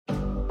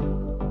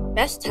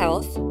Best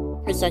Health,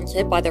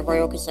 presented by the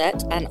Royal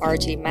Gazette and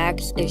RG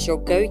Mags, is your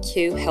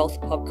go-to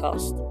health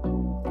podcast.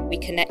 We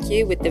connect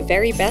you with the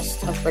very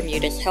best of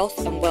Bermuda's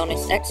health and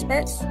wellness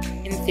experts,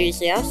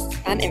 enthusiasts,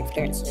 and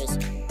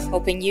influencers,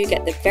 helping you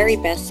get the very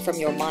best from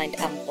your mind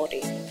and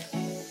body.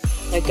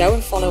 So go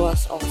and follow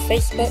us on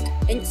Facebook,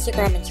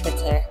 Instagram, and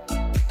Twitter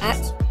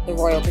at the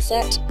Royal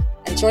Gazette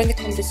and join the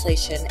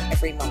conversation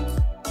every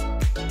month.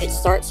 It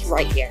starts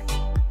right here.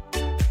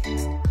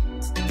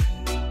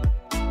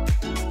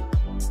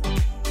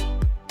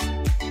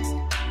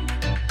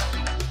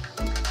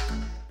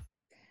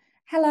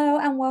 Hello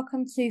and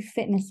welcome to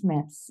Fitness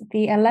Myths,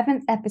 the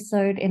 11th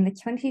episode in the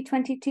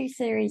 2022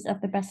 series of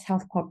the Best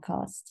Health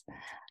podcast.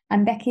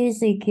 I'm Becky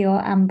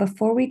Ezekiel, and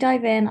before we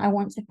dive in, I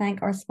want to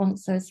thank our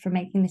sponsors for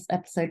making this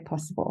episode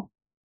possible.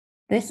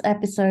 This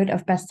episode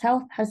of Best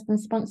Health has been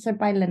sponsored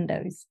by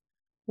Lindo's.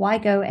 Why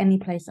go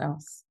anyplace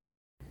else?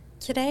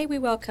 Today we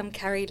welcome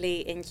Carrie Lee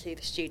into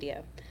the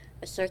studio,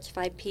 a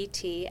certified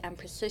PT and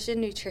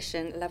precision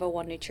nutrition level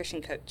 1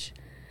 nutrition coach.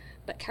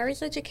 But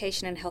Carrie's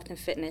education in health and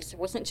fitness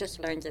wasn't just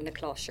learned in the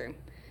classroom.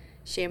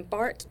 She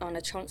embarked on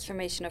a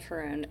transformation of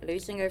her own,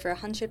 losing over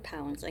 100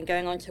 pounds and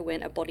going on to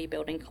win a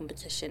bodybuilding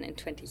competition in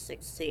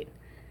 2016.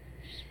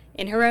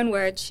 In her own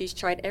words, she's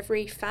tried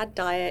every fad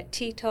diet,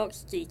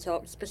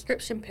 detox,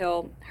 prescription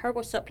pill,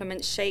 herbal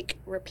supplement, shake,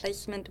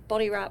 replacement,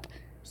 body wrap,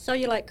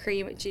 cellulite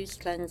cream, juice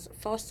cleanse,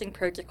 fasting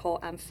protocol,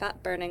 and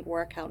fat-burning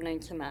workout known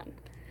to man.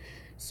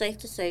 Safe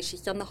to say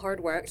she's done the hard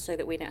work so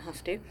that we don't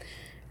have to.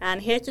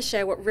 And here to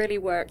share what really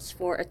works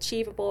for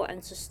achievable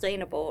and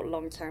sustainable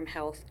long-term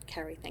health.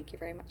 Carrie, thank you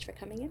very much for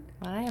coming in.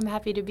 I am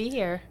happy to be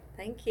here.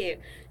 Thank you.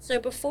 So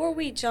before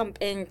we jump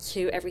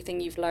into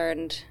everything you've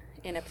learned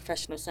in a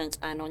professional sense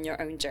and on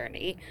your own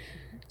journey,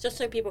 just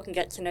so people can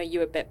get to know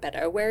you a bit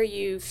better, where are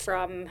you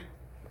from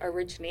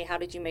originally? How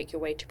did you make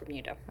your way to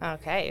Bermuda?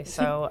 Okay,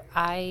 so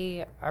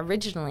I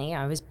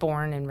was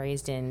born and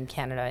raised in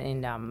Canada,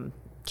 in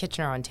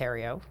Kitchener,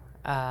 Ontario.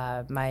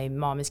 My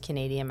mom is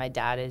Canadian, my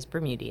dad is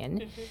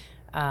Bermudian.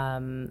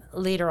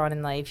 Later on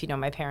in life,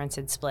 my parents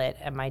had split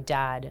and my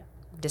dad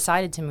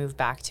decided to move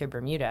back to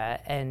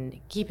Bermuda. And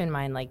keep in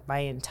mind, like, my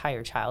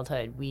entire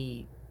childhood,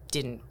 we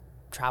didn't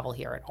travel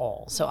here at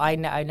all. So I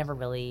never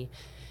really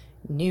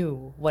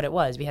knew what it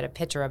was. We had a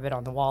picture of it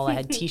on the wall. I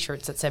had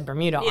T-shirts that said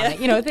Bermuda on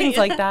it, things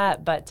like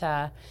that. But,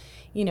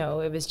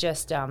 it was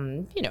just,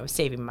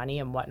 saving money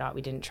and whatnot.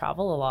 We didn't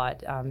travel a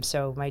lot.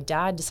 So my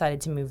dad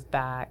decided to move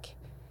back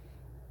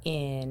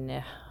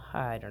in,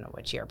 I don't know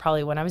which year,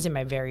 probably when I was in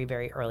my very,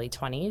 very early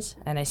 20s.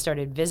 And I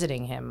started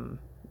visiting him,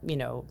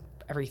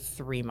 every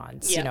 3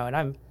 months, and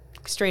I'm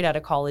straight out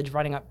of college,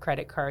 running up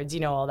credit cards,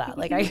 all that.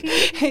 Like,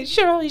 I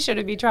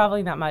shouldn't be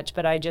traveling that much,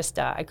 but I just,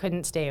 I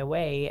couldn't stay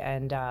away.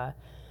 And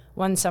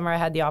one summer I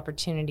had the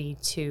opportunity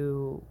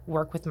to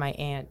work with my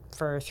aunt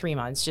for 3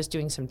 months, just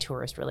doing some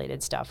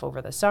tourist-related stuff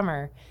over the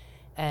summer.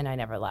 And I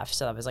never left.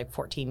 So that was like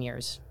 14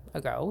 years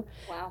ago.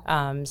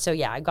 Wow. So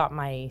yeah, I got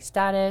my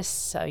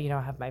status, I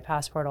have my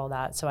passport, all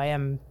that. So I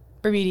am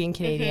Bermudian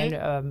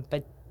Canadian,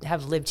 but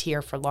have lived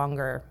here for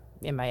longer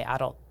in my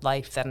adult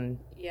life than,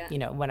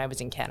 when I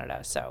was in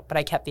Canada. So, but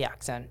I kept the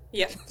accent.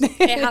 Yeah,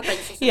 it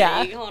happens.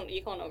 Yeah. You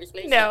can't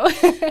obviously. No.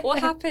 What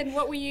happened?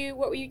 What were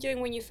you doing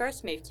when you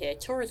first moved here?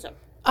 Tourism?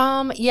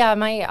 Yeah,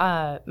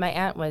 my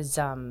aunt was,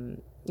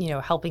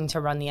 helping to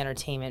run the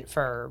entertainment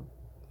for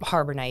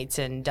Harbor Nights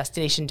and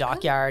Destination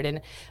Dockyard.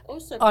 And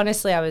awesome.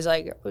 Honestly, I was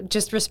like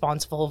just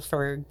responsible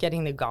for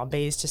getting the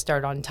Gombays to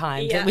start on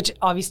time, which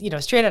obviously,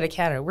 straight out of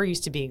Canada, we're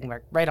used to being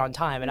right on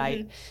time. And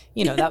I,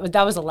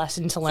 that was a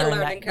lesson to learn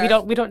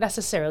that we don't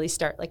necessarily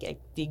start like at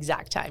the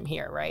exact time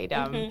here. Right.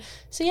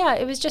 So yeah,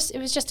 it was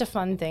just a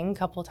fun thing, a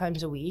couple of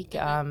times a week.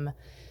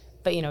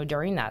 But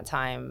during that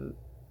time,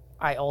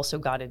 I also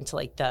got into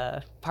like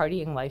the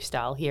partying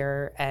lifestyle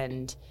here.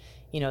 And,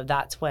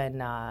 that's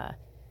when,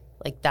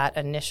 like that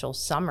initial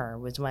summer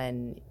was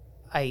when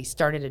I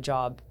started a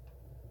job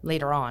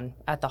later on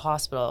at the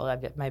hospital.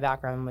 My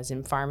background was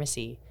in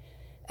pharmacy.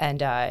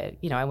 And, I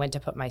went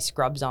to put my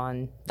scrubs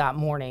on that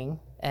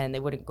morning and they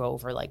wouldn't go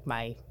over like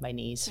my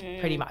knees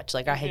pretty much.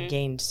 Like I had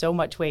gained so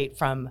much weight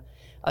from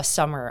a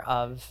summer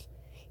of,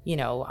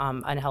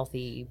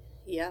 unhealthy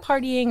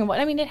partying and what.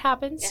 I mean, it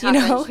happens, It's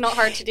not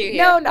hard to do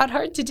here. No, not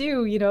hard to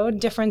do,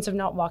 difference of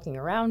not walking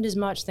around as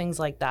much, things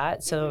like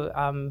that.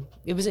 So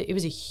it was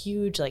a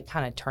huge like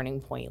kind of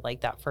turning point,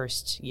 like that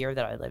first year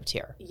that I lived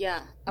here.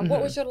 Yeah. And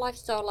what was your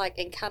lifestyle like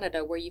in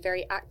Canada? Were you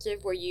very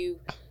active? Were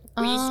you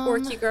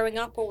sporty growing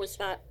up, or was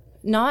that?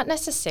 Not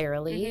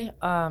necessarily.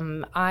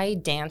 I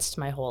danced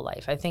my whole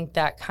life. I think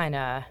that kind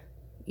of,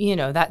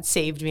 that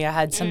saved me. I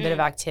had some bit of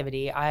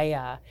activity.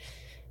 I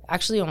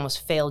actually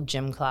almost failed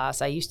gym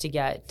class. I used to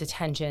get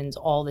detentions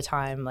all the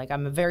time. Like,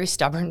 I'm a very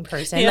stubborn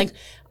person. Yeah. Like,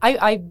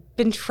 I've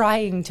been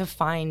trying to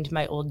find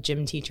my old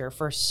gym teacher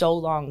for so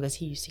long because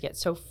he used to get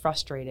so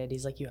frustrated.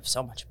 He's like, you have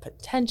so much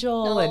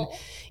potential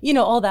and,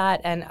 all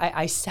that. And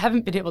I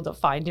haven't been able to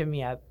find him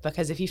yet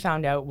because if he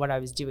found out what I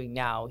was doing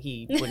now,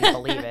 he wouldn't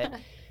believe it.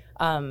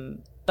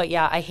 But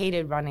yeah, I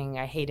hated running.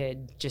 I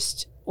hated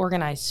just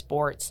organized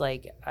sports,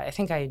 like I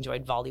think I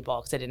enjoyed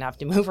volleyball because I didn't have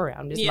to move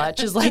around as much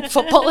as like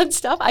football and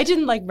stuff. I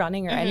didn't like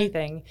running or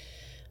anything.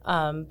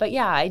 But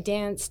yeah, I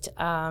danced,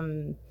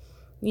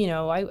 you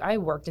know, I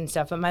worked and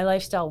stuff, but my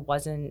lifestyle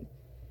wasn't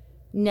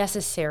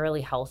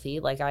necessarily healthy.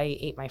 Like I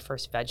ate my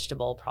first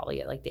vegetable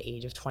probably at like the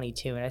age of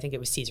 22, and I think it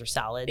was Caesar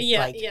salad.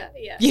 Yeah.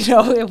 You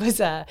know, it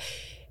was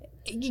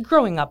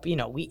growing up, you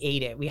know, we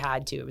ate it. We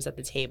had to. It was at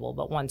the table.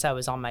 But once I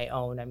was on my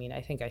own, I mean, I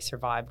think I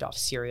survived off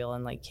cereal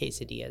and like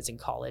quesadillas in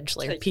college,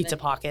 like pizza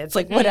pockets,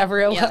 like whatever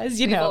it was,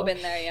 you know. We've all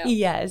been there, yeah.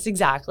 Yes,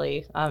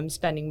 exactly.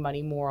 Spending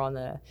money more on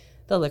the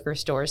liquor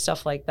store,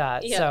 stuff like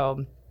that. Yeah.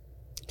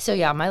 So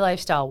yeah, my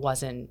lifestyle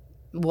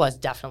was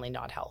definitely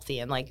not healthy.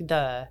 And like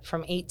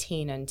from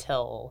 18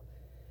 until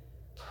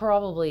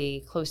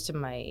probably close to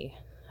my,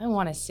 I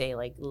want to say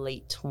like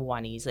late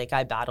 20s, like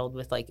I battled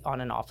with like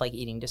on and off like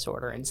eating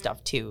disorder and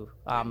stuff too,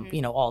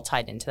 you know, all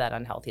tied into that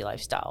unhealthy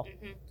lifestyle.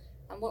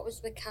 And what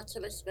was the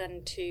catalyst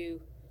then to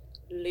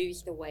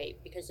lose the weight?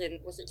 Because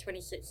was it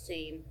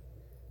 2016,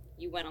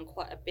 you went on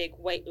quite a big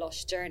weight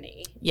loss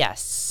journey?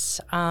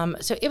 Yes.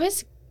 So it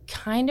was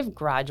kind of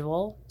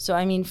gradual. So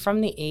I mean,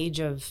 from the age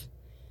of,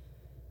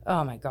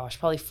 oh my gosh,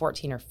 probably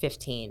 14 or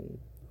 15,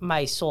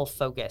 my sole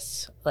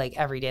focus, like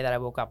every day that I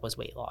woke up, was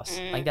weight loss.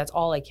 Like that's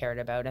all I cared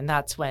about. And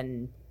that's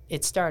when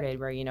it started,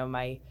 where, you know,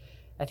 I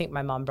think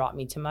my mom brought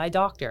me to my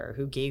doctor,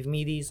 who gave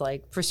me these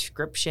like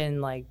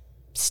prescription, like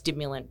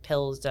stimulant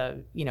pills to,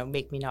 you know,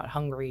 make me not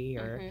hungry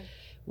or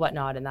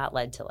whatnot. And that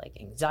led to like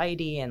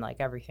anxiety and like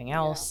everything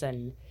else.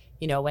 And,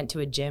 you know, went to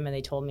a gym and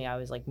they told me I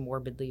was like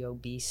morbidly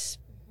obese.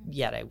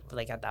 Yet I,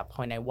 like at that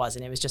point I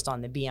wasn't. It was just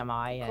on the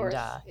BMI.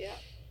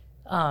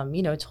 And,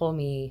 you know, told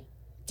me,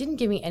 didn't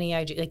give me any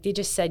idea. Like they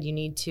just said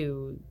you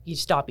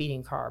stop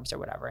eating carbs or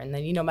whatever. And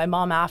then, you know, my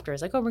mom after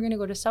is like, oh, we're going to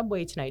go to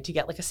Subway tonight to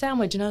get like a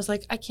sandwich. And I was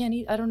like, I can't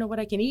eat. I don't know what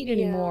I can eat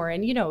anymore.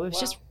 And, you know, it was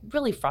just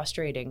really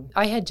frustrating.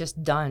 I had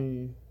just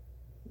done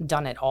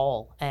it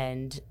all.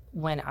 And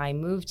when I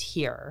moved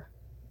here,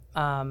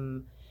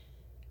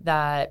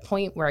 that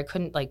point where I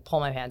couldn't like pull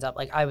my pants up,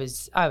 like I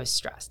was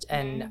stressed,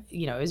 and,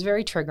 you know, it was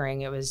very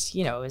triggering. It was,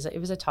 you know, it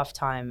was a tough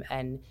time.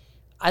 And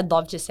I'd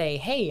love to say,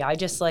 hey, I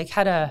just like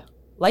had a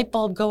light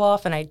bulb go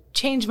off and I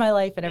changed my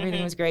life and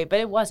everything was great, but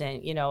it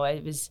wasn't. You know,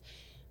 it was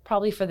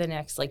probably for the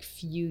next like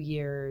few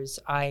years,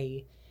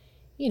 I,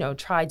 you know,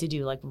 tried to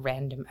do like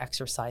random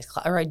exercise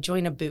class, or I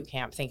joined a boot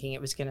camp thinking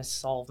it was going to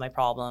solve my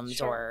problems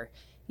or,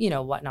 you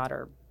know, whatnot,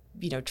 or,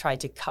 you know,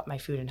 tried to cut my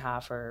food in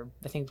half. Or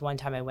I think one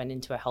time I went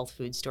into a health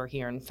food store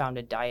here and found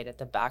a diet at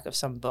the back of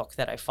some book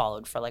that I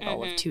followed for like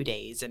all of 2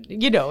 days. And,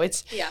 you know,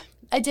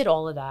 I did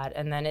all of that.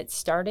 And then it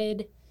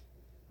started,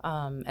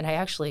 and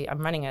I'm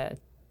running a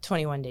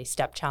 21-day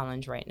step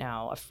challenge right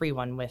now, a free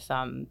one with,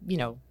 you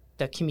know,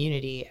 the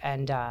community.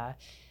 And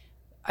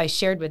I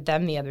shared with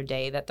them the other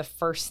day that the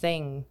first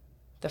thing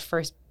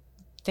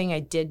I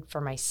did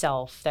for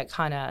myself that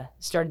kind of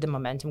started the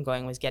momentum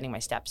going was getting my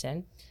steps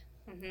in.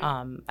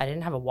 I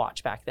didn't have a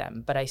watch back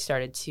then, but I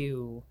started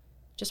to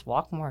just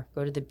walk more,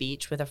 go to the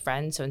beach with a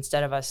friend. So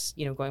instead of us,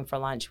 you know, going for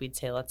lunch, we'd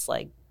say, let's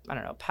like, I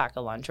don't know, pack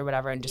a lunch or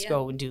whatever and just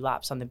go and do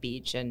laps on the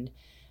beach. And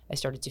I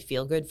started to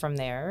feel good from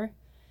there.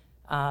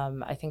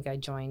 I think I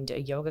joined a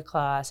yoga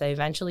class. I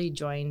eventually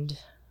joined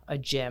a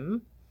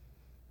gym.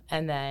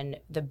 And then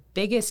the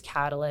biggest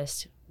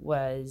catalyst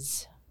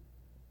was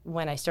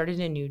when I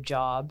started a new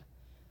job.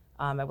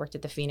 I worked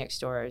at the Phoenix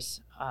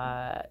stores.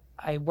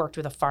 I worked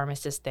with a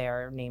pharmacist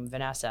there named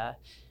Vanessa,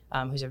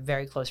 who's a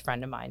very close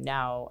friend of mine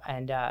now.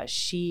 And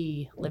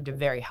she lived a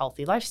very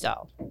healthy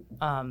lifestyle.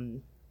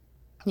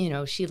 You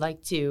know, she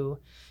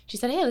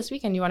said, hey, this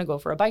weekend you want to go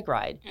for a bike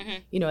ride?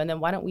 You know, and then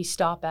why don't we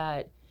stop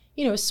at,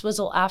 you know,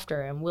 Swizzle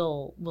after, and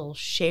we'll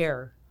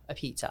share a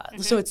pizza.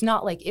 So it's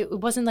not like, it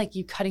wasn't like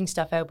you cutting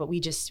stuff out, but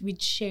we'd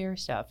share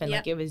stuff. And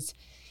like, it was,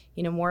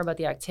 you know, more about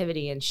the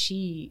activity. And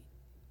she,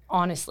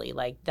 honestly,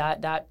 like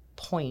that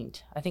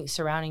point, I think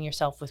surrounding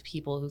yourself with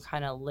people who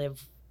kind of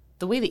live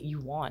the way that you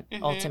want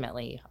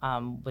ultimately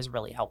was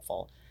really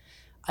helpful.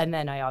 And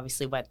then I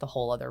obviously went the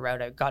whole other route.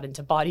 I got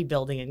into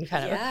bodybuilding and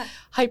kind of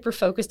hyper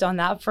focused on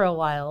that for a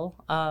while.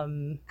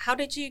 How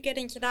did you get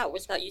into that?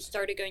 Was that you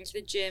started going to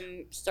the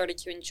gym, started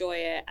to enjoy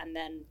it, and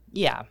then?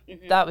 Yeah,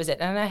 that was it.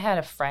 And I had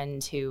a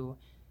friend who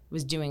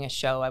was doing a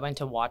show. I went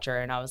to watch her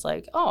and I was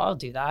like, oh, I'll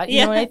do that.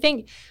 You know, and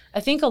I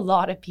think a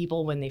lot of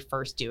people when they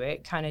first do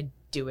it kind of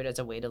do it as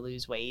a way to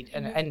lose weight.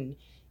 And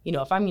you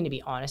know, if I'm going to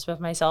be honest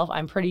with myself,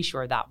 I'm pretty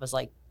sure that was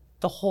like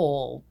the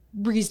whole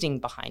reasoning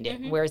behind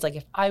it. Whereas like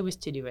if I was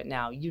to do it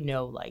now, you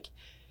know, like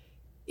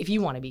if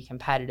you want to be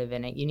competitive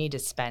in it, you need to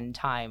spend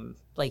time,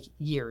 like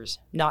years,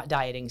 not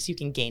dieting so you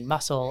can gain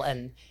muscle.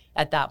 And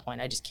at that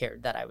point, I just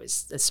cared that I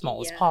was as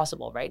small as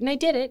possible, right? And I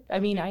did it. I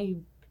mean, I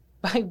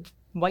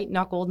white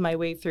knuckled my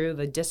way through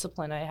the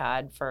discipline I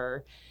had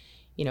for,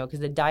 you know, because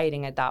the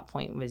dieting at that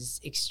point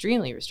was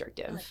extremely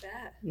restrictive. Like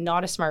that.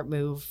 Not a smart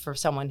move for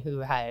someone who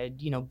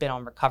had, you know, been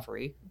on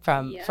recovery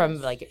from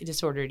like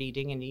disordered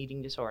eating and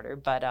eating disorder.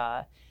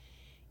 But,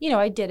 you know,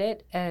 I did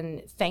it.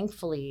 And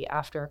thankfully,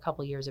 after a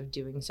couple years of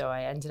doing so,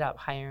 I ended up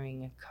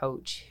hiring a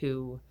coach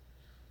who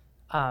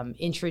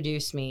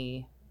introduced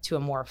me to a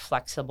more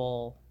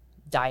flexible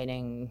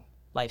dieting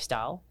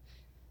lifestyle.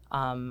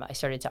 I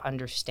started to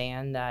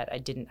understand that I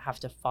didn't have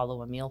to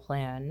follow a meal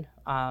plan,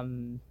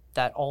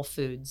 that all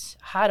foods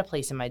had a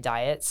place in my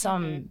diet.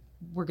 Some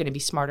were going to be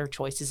smarter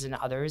choices than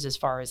others as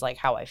far as like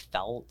how I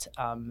felt,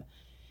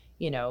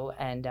 you know,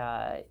 and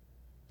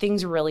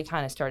things really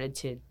kind of started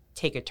to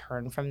take a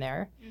turn from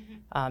there.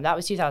 That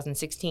was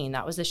 2016.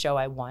 That was the show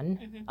I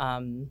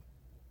won.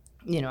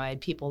 You know, I had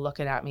people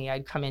looking at me.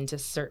 I'd come into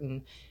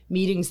certain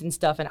meetings and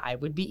stuff, and I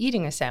would be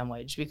eating a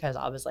sandwich because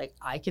I was like,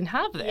 I can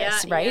have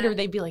this, right? Or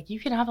they'd be like, you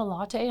can have a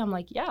latte. I'm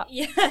like, yep,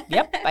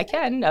 I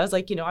can. I was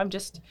like, you know, I'm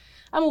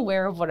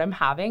aware of what I'm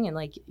having, and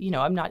like, you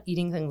know, I'm not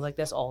eating things like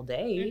this all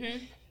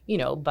day, you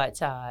know, but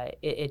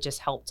it just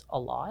helped a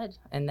lot.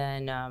 And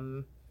then,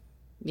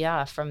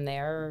 from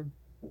there,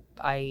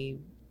 I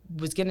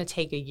was going to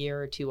take a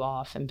year or two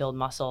off and build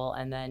muscle.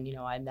 And then, you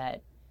know, I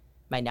met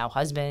my now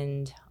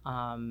husband.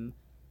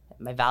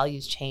 My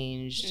values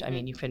changed. I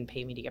mean, you couldn't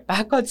pay me to get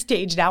back on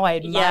stage. Now I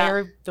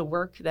admire the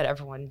work that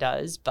everyone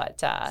does, but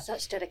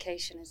such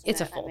dedication, isn't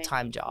it's it? a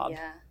full-time job.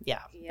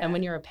 Yeah. And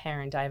when you're a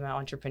parent, I'm an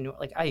entrepreneur.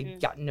 Like I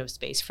got no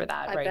space for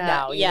that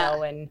now, you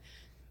know, and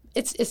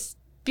it's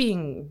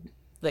being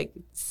like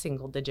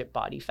single-digit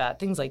body fat,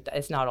 things like that.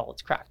 It's not all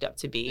it's cracked up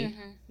to be.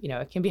 You know,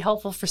 it can be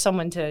helpful for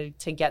someone to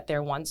get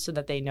there once so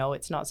that they know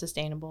it's not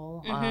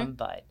sustainable.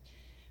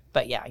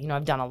 But yeah, you know,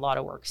 I've done a lot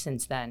of work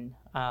since then.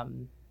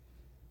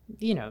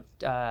 You know,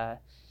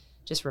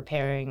 just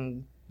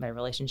repairing my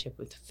relationship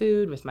with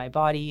food, with my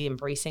body,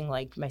 embracing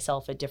like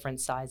myself at different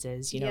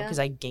sizes, you know, because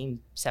I gained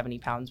 70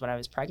 pounds when I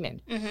was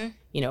pregnant,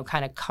 you know,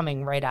 kind of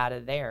coming right out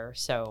of there.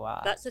 So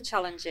that's a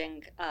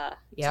challenging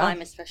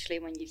time, especially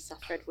when you've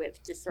suffered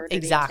with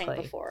disordered eating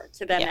before,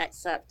 to then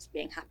accept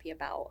being happy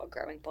about a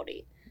growing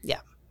body.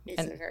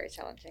 It's a very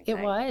challenging thing.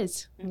 It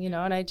was, you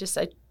know, and I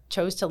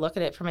chose to look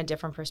at it from a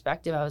different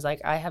perspective. I was like,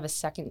 I have a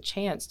second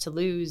chance to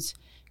lose,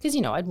 because,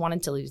 you know, I'd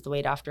wanted to lose the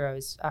weight after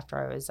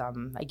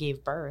I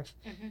gave birth,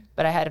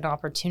 but I had an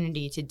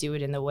opportunity to do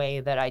it in the way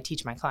that I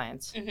teach my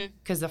clients.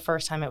 Because the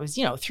first time it was,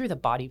 you know, through the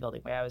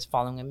bodybuilding way, I was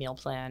following a meal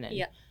plan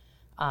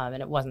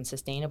and it wasn't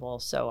sustainable.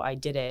 So I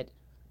did it.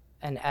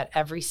 And at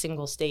every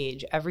single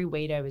stage, every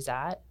weight I was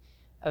at,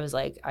 I was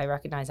like, I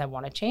recognize I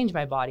want to change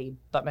my body,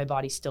 but my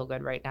body's still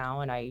good right now.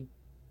 And I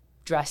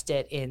dressed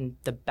it in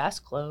the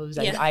best clothes.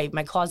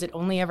 My closet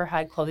only ever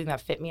had clothing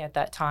that fit me at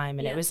that time.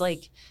 And it was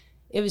like,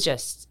 it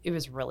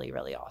was really,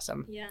 really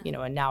awesome. You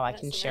know, and now I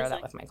can share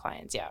that with my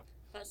clients.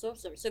 That's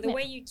awesome. So the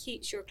way you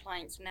teach your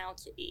clients now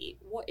to eat,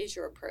 what is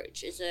your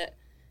approach? Is it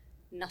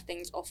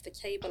nothing's off the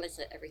table? Is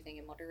it everything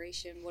in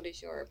moderation? What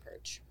is your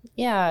approach?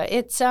 Yeah,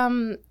 it's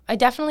I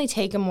definitely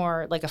take a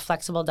more like a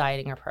flexible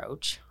dieting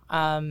approach.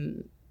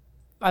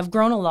 I've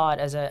grown a lot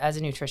as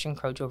a nutrition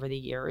coach over the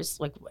years.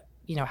 Like,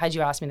 you know, had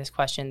you asked me this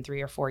question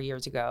 3 or 4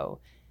 years ago,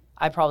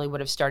 I probably would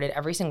have started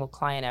every single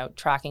client out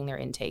tracking their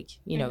intake,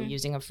 you know,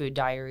 using a food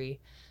diary,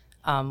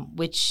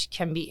 which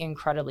can be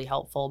incredibly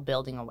helpful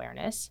building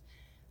awareness.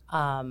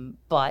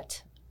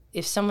 But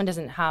if someone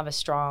doesn't have a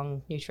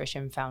strong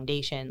nutrition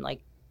foundation,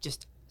 like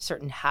just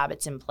certain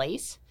habits in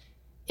place,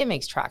 it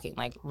makes tracking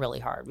like really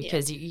hard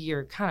because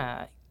you're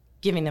kind of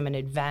giving them an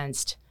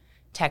advanced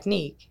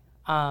technique,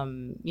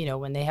 you know,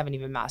 when they haven't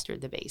even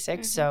mastered the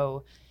basics.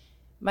 So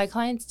my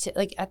clients,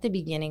 like at the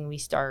beginning, we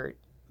start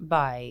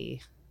by,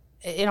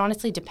 it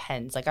honestly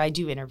depends. Like I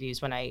do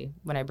interviews when I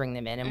bring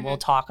them in, and we'll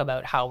talk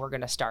about how we're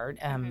going to start.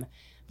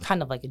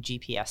 Kind of like a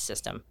GPS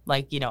system.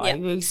 Like, you know,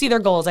 I see their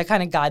goals, I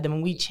kind of guide them,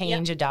 and we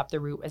change, adapt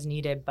the route as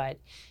needed. But,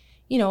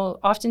 you know,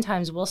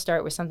 oftentimes we'll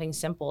start with something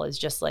simple as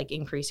just like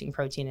increasing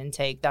protein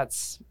intake.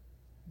 That's,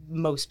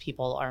 most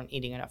people aren't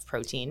eating enough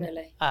protein.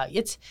 Really?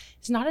 It's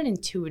not an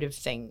intuitive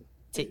thing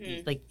to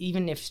eat. Like,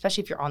 even if,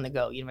 especially if you're on the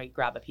go, you might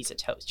grab a piece of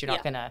toast. You're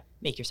not gonna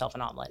make yourself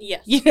an omelet.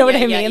 You know what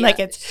I mean? Like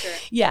it's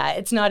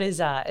it's not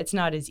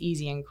as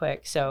easy and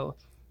quick. So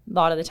a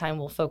lot of the time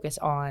we'll focus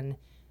on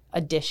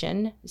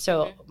addition.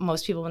 So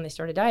most people, when they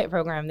start a diet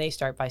program, they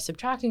start by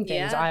subtracting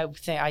things.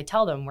 I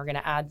tell them we're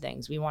gonna add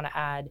things. We want to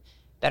add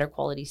better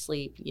quality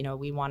sleep. You know,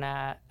 we want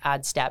to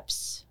add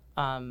steps.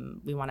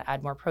 We want to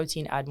add more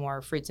protein, add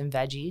more fruits and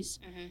veggies.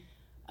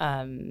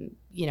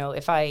 You know,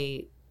 if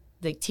I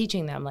like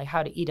teaching them like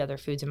how to eat other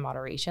foods in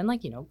moderation,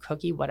 like, you know,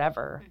 cookie,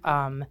 whatever.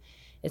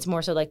 It's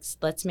more so like,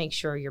 let's make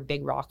sure your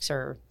big rocks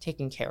are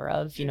taken care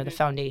of, you know, the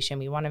foundation.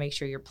 We want to make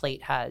sure your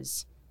plate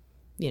has,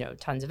 you know,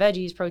 tons of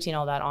veggies, protein,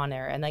 all that on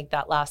there. And like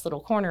that last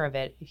little corner of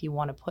it, if you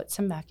want to put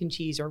some mac and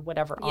cheese or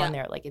whatever on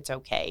there, like it's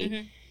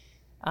okay.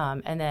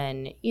 And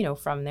then, you know,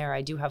 from there,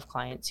 I do have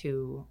clients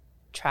who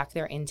track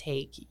their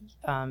intake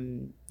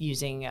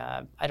using,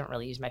 I don't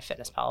really use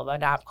MyFitnessPal, but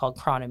an app called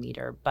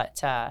Chronometer,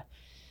 but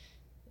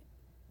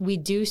we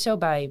do so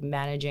by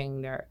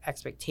managing their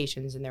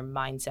expectations and their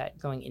mindset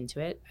going into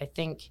it. I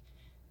think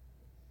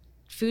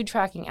food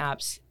tracking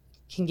apps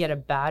can get a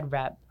bad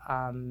rep,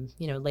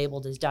 you know,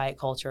 labeled as diet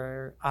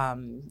culture,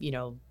 you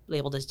know,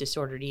 labeled as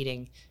disordered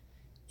eating,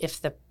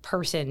 if the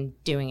person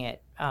doing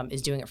it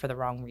is doing it for the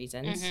wrong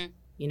reasons.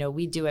 You know,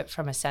 we do it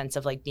from a sense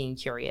of like being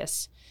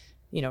curious,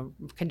 you know,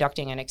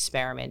 conducting an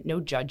experiment, no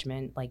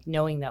judgment, like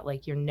knowing that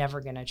like you're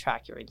never going to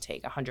track your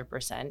intake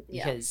 100%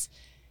 because,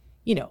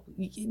 you know,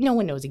 no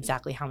one knows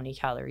exactly how many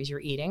calories you're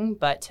eating,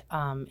 but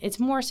it's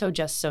more so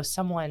just so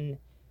someone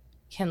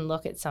can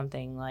look at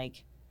something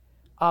like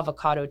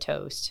avocado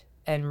toast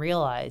and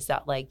realize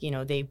that like, you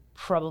know, they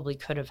probably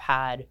could have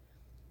had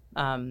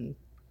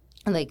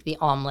like the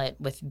omelet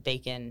with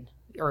bacon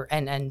or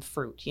and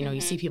fruit. You know,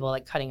 you see people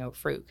like cutting out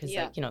fruit because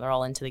like, you know, they're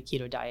all into the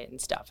keto diet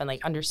and stuff, and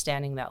like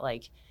understanding that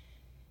like,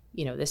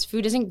 you know, this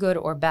food isn't good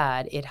or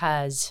bad. It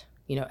has,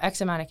 you know,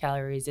 X amount of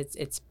calories.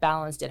 It's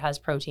balanced. It has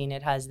protein.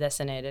 It has this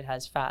in it. It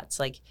has fats.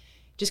 Like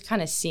just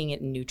kind of seeing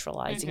it and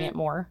neutralizing it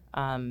more.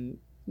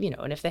 You know,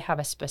 and if they have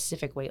a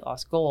specific weight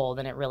loss goal,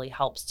 then it really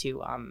helps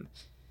to,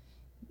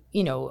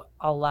 you know,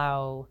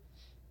 allow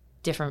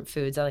different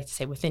foods. I like to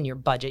say within your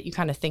budget. You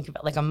kind of think of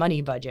it like a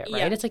money budget,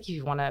 right? It's like if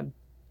you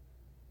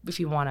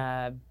want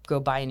to go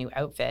buy a new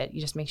outfit,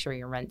 you just make sure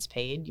your rent's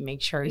paid. You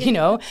make sure, you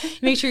know,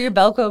 make sure your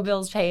Belco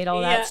bill's paid,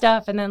 all that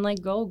stuff, and then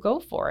like go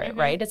for it,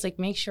 right? It's like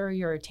make sure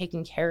you're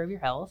taking care of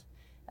your health,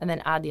 and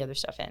then add the other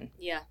stuff in.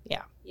 Yeah.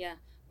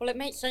 Well, it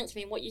makes sense.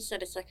 I mean, what you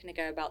said a second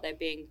ago about there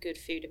being good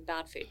food and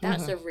bad food,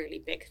 that's a really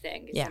big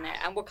thing, isn't it?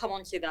 And we'll come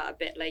on to that a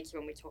bit later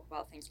when we talk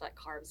about things like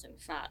carbs and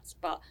fats.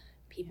 But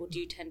people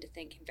do tend to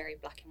think in very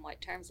black and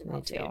white terms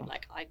about food.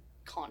 Like, I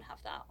can't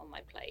have that on my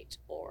plate.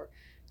 Or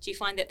do you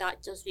find that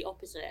does the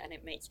opposite and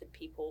it makes the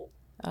people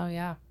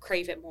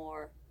crave it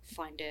more,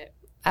 find it?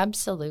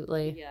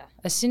 Absolutely. Yeah.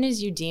 As soon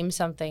as you deem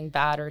something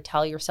bad or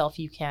tell yourself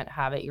you can't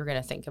have it, you're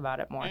going to think about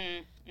it more.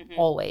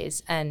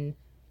 Always. And,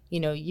 you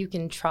know, you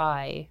can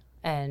try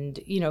and,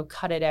 you know,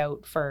 cut it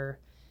out for,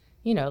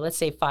 you know, let's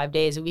say 5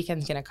 days, a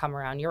weekend's going to come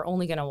around. You're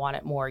only going to want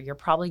it more. You're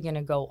probably going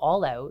to go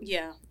all out.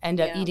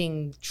 End up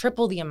eating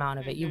triple the amount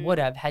of it you would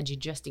have had you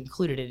just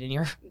included it in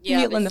your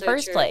meal in the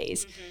first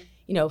place.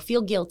 You know,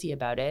 feel guilty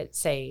about it.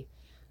 Say,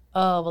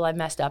 oh, well, I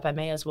messed up. I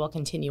may as well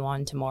continue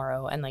on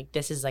tomorrow. And like,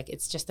 this is like,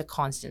 it's just a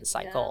constant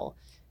cycle.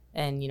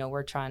 And, you know,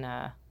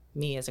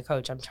 me as a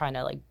coach, I'm trying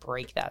to like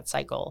break that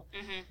cycle,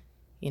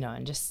 you know,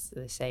 and just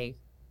say,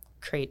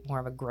 create more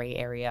of a gray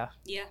area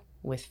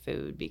with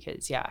food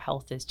because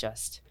health is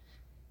just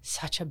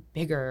such a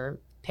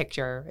bigger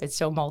picture. It's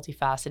so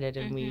multifaceted,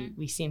 and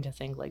we seem to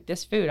think like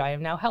this food, I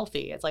am now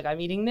healthy. It's like I'm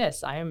eating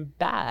this, I am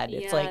bad.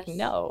 It's like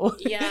no.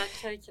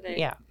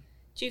 Totally.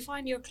 Do you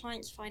find your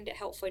clients find it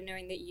helpful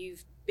knowing that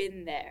you've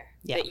been there,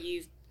 that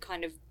you've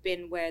kind of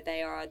been where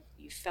they are,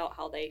 you felt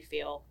how they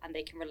feel, and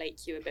they can relate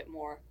to you a bit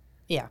more?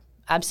 Yeah,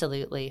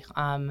 absolutely.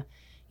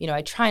 You know,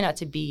 I try not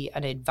to be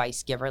an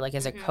advice giver. Like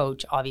as a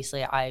coach,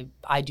 obviously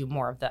I do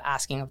more of the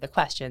asking of the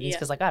questions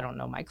because like I don't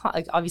know my client.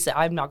 Like obviously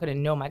I'm not going to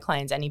know my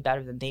clients any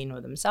better than they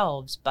know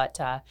themselves, but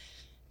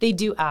they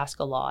do ask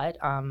a lot.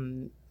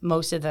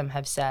 Most of them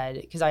have said,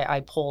 because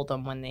I poll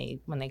them when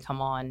they come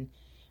on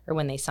or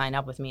when they sign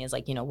up with me, is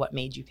like, you know, what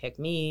made you pick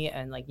me?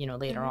 And like, you know,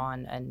 later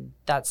on, and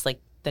that's like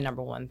the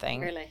number one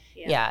thing. Really?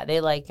 Yeah, they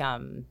like,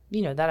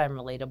 you know, that I'm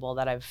relatable,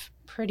 that I've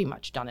pretty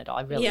much done it all.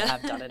 I really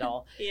have done it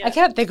all. I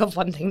can't think of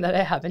one thing that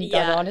I haven't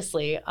done,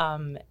 honestly.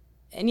 And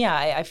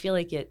I feel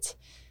like it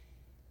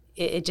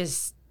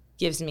just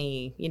gives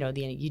me, you know,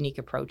 the unique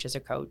approach as a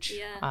coach.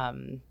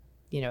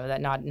 You know,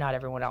 that not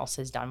everyone else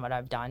has done what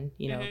I've done,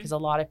 you know, because a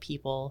lot of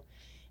people,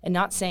 and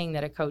not saying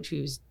that a coach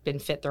who's been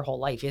fit their whole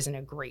life isn't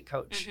a great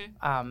coach,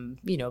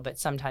 you know, but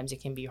sometimes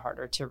it can be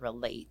harder to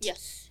relate.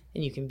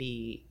 And you can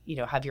be, you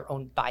know, have your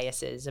own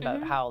biases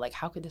about how, like,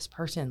 how could this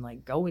person,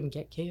 like, go and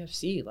get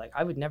KFC? Like,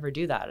 I would never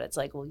do that. It's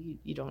like, well,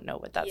 you don't know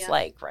what that's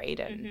like, right?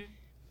 And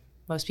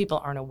most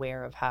people aren't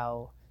aware of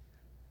how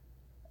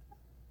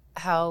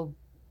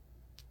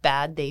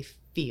bad they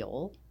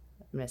feel.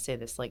 I'm going to say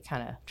this, like,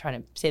 kind of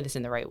trying to say this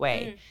in the right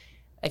way.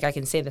 Like, I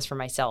can say this for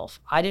myself.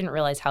 I didn't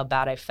realize how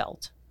bad I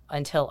felt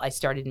until I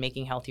started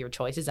making healthier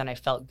choices, and I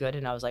felt good,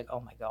 and I was like,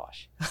 oh my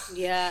gosh.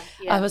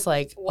 I was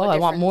like, I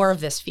want more of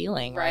this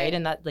feeling, right?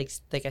 And that,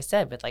 like I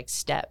said, with like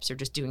steps or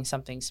just doing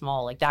something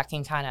small, like that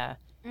can kind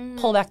of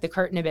pull back the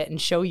curtain a bit and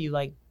show you,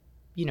 like,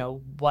 you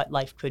know, what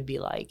life could be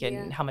like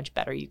and how much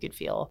better you could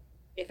feel.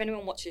 If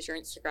anyone watches your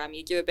Instagram,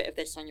 you do a bit of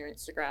this on your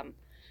Instagram.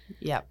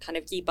 Kind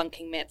of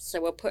debunking myths.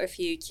 So we'll put a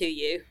few to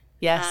you.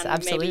 Yes,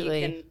 absolutely. Maybe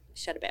you can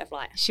shed a bit of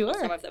light on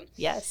some of them.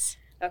 Yes.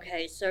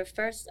 Okay, so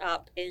first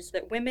up is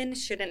that women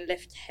shouldn't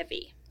lift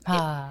heavy.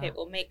 It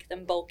will make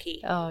them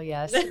bulky. Oh,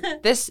 yes.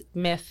 This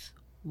myth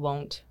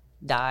won't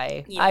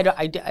die. I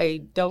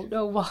don't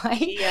know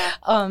why.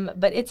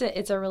 But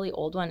it's a really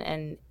old one.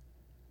 And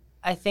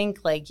I think,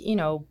 like, you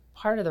know,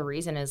 part of the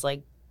reason is,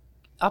 like,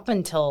 up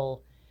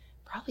until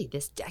probably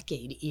this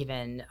decade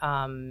even,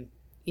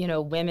 you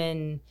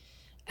know,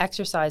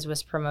 exercise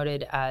was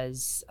promoted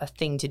as a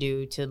thing to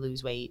do to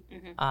lose weight.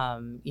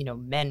 You know,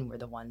 men were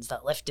the ones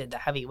that lifted the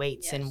heavy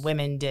weights and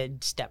women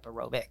did step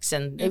aerobics.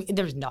 And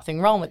there's nothing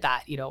wrong with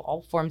that. You know,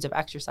 all forms of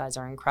exercise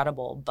are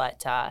incredible.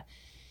 But,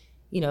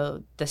 you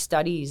know, the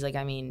studies, like,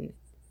 I mean,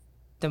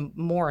 the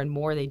more and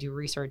more they do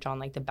research on,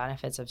 like, the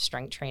benefits of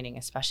strength training,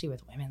 especially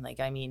with women. Like,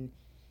 I mean,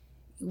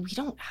 we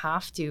don't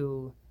have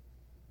to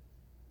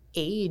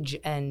age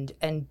and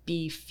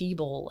be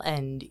feeble.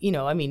 And, you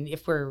know, I mean,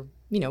 if we're,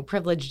 you know,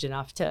 privileged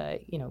enough to,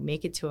 you know,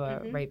 make it to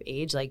a ripe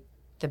age, like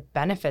the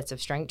benefits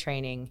of strength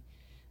training,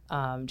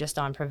 just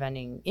on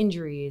preventing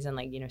injuries and,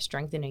 like, you know,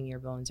 strengthening your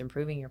bones,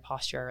 improving your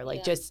posture,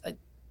 like just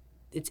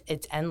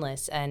it's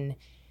endless. And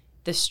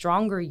the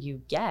stronger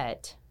you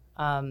get,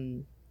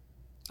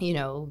 you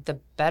know, the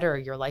better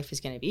your life is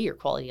going to be, your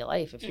quality of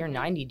life. If you're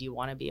 90, do you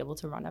want to be able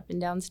to run up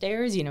and down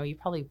stairs? You know, you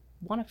probably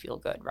want to feel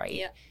good, right?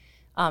 Yeah.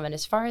 And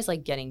as far as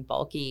like getting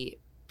bulky,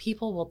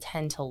 people will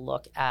tend to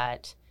look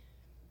at,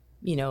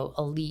 you know,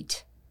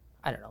 elite,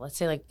 I don't know, let's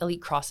say like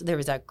elite there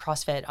was a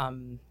CrossFit,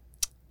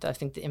 I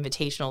think the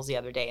invitationals the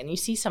other day, and you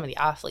see some of the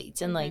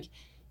athletes and like,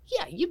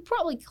 yeah, you'd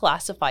probably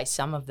classify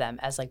some of them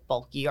as like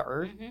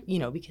bulkier, you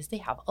know, because they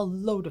have a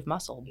load of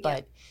muscle,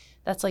 but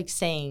that's like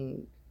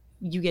saying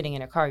you getting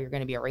in a car, you're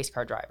going to be a race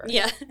car driver.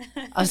 Yeah.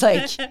 I was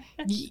like,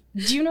 do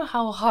you know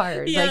how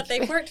hard? Yeah, like,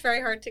 they've worked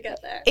very hard to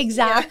get there.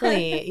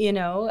 Exactly, you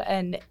know,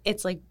 and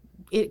it's like,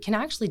 it can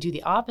actually do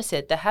the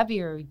opposite. The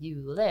heavier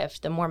you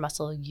lift, the more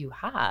muscle you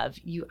have,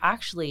 you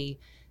actually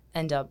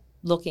end up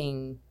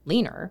looking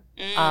leaner.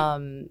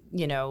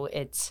 You know,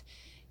 it's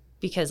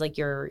because like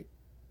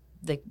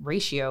the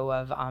ratio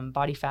of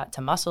body fat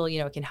to muscle, you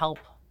know, it can help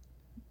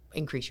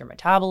increase your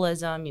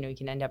metabolism. You know, you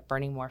can end up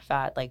burning more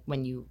fat, like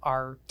when you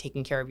are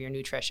taking care of your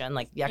nutrition.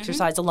 Like the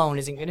exercise alone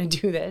isn't going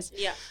to do this.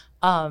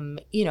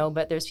 You know,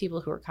 but there's people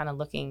who are kind of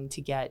looking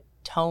to get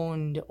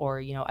toned, or,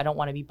 you know, I don't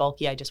want to be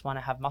bulky, I just want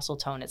to have muscle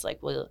tone. It's like,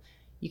 well,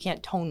 you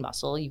can't tone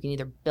muscle. You can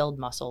either build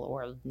muscle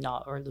or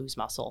not, or lose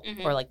muscle,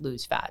 or like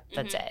lose fat.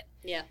 That's it.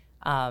 Yeah.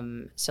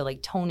 So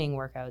like toning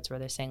workouts where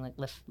they're saying like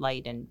lift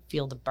light and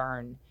feel the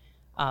burn,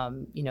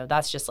 you know,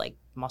 that's just like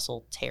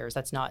muscle tears.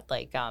 That's not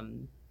like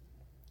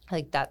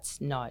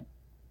that's not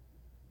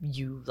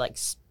you like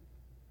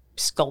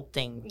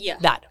sculpting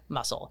that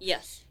muscle.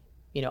 Yes.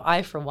 You know,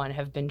 I for one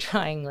have been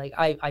trying, like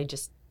I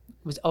just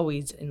was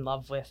always in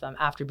love with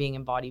after being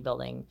in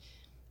bodybuilding,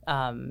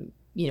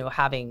 you know,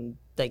 having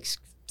like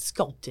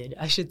sculpted,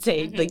 I should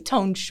say, like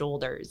toned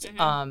shoulders.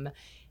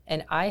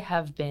 And I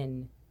have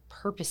been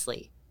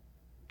purposely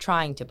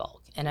trying to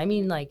bulk. And I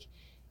mean, like,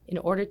 in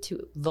order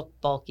to look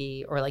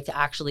bulky or like to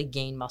actually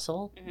gain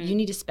muscle, you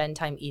need to spend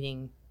time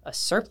eating a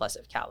surplus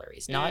of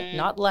calories,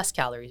 not less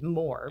calories,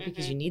 more,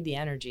 because you need the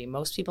energy.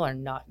 Most people are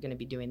not going to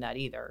be doing that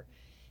either.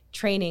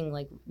 Training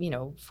like, you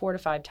know, 4 to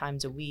 5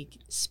 times a week,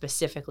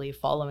 specifically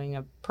following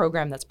a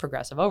program that's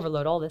progressive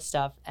overload, all this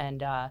stuff.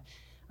 And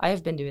I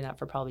have been doing that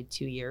for probably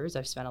 2 years.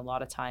 I've spent a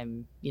lot of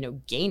time, you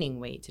know, gaining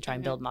weight to try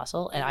and build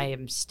muscle, and I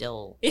am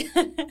still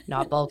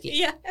not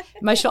bulky.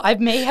 I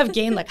may have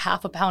gained like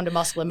half a pound of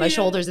muscle in my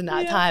shoulders in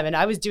that time, and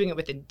I was doing it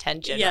with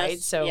intention, right?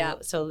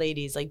 So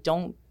ladies, like,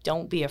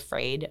 don't be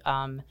afraid.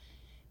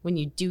 When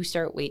you do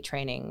start weight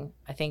training,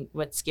 I think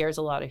what scares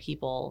a lot of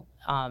people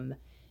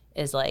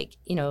is like,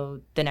 you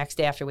know, the next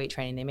day after weight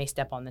training, they may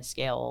step on the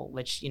scale,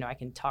 which, you know, I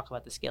can talk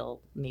about the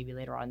scale maybe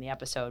later on in the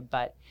episode,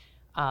 but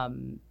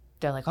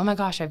they're like, oh my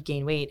gosh, I've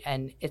gained weight.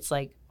 And it's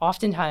like,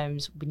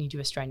 oftentimes when you do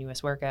a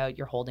strenuous workout,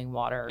 you're holding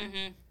water,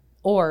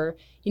 or,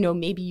 you know,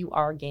 maybe you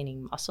are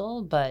gaining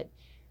muscle, but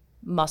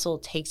muscle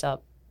takes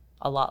up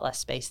a lot less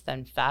space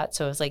than fat.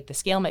 So it's like the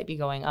scale might be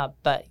going up,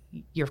 but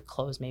your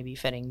clothes may be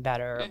fitting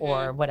better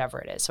or whatever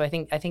it is. So I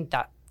think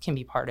that can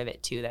be part of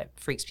it too, that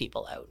freaks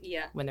people out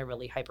when they're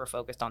really hyper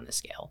focused on the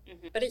scale.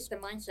 But it's the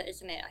mindset,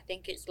 isn't it? I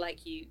think it's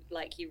like you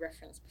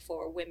referenced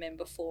before, women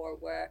before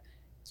were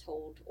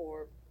told,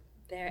 or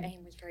their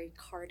aim was very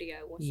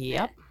cardio, wasn't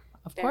it?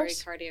 Of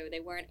course. Very cardio. They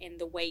weren't in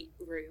the weight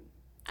room.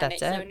 And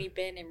it's only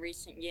been in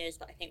recent years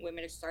that I think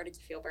women have started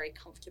to feel very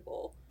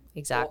comfortable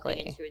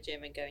walking into a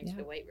gym and going to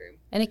the weight room.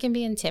 And it can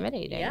be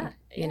intimidating,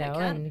 you know,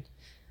 and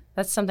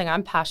that's something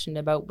I'm passionate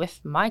about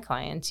with my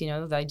clients. You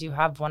know, I do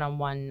have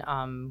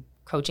one-on-one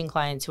coaching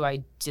clients who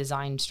I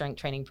design strength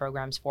training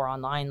programs for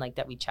online, like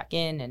that we check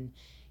in. And,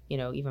 you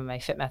know, even my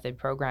Fit Method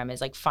program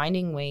is like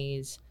finding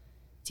ways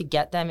to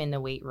get them in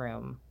the weight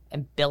room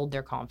and build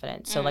their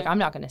confidence. So like, I'm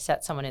not going to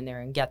set someone in there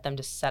and get them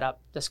to set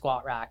up the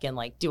squat rack and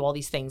like do all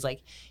these things.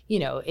 Like, you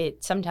know,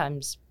 it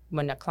sometimes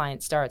when a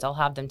client starts, I'll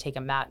have them take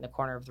a mat in the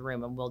corner of the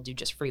room and we'll do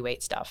just free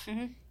weight stuff,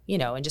 you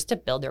know, and just to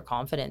build their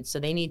confidence. So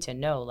they need to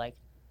know like,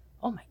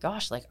 oh my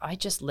gosh, like I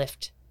just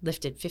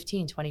lifted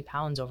 15, 20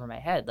 pounds over my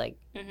head. Like,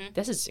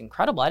 this is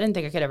incredible. I didn't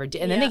think I could ever do.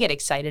 And then they get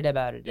excited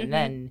about it. And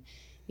then,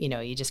 you know,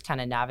 you just kind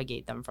of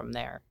navigate them from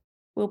there.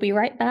 We'll be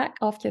right back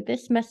after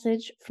this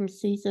message from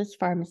Caesars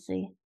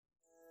Pharmacy.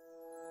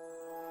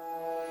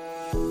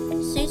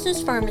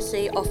 Caesars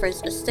Pharmacy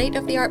offers a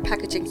state-of-the-art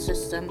packaging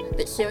system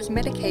that seals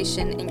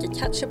medication in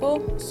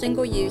detachable,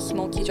 single-use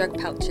multi-drug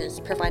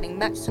pouches, providing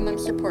maximum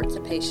support to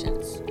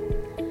patients.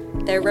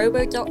 Their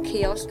RoboDoc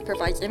kiosk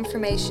provides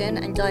information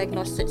and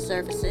diagnostic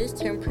services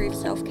to improve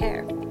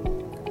self-care.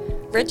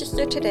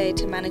 Register today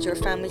to manage your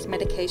family's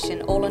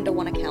medication all under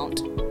one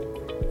account.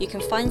 You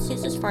can find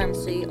Caesars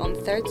Pharmacy on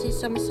 30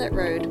 Somerset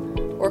Road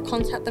or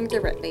contact them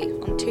directly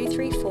on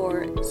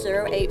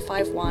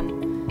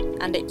 234-0851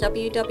 and at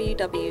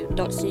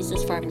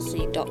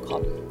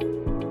www.caesarspharmacy.com.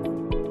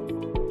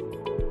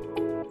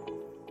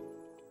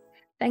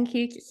 Thank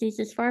you to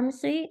Caesar's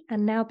Pharmacy,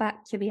 and now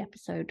back to the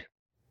episode.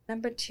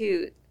 Number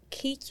 2,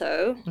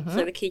 keto.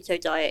 So the keto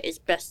diet is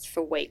best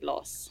for weight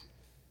loss.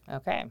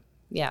 Okay.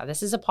 Yeah,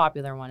 this is a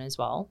popular one as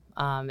well.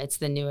 It's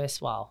the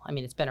newest, well, I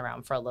mean, it's been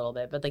around for a little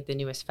bit, but like the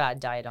newest fad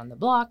diet on the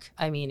block.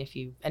 I mean, if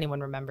anyone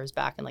remembers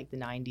back in like the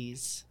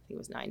 90s, I think it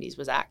was 90s,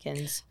 was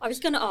Atkins. I was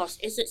going to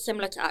ask, is it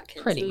similar to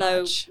Atkins? Pretty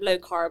low, much. Low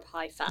carb,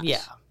 high fat?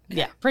 Yeah.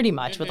 Yeah, pretty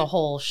much with a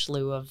whole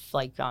slew of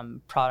like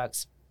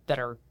products that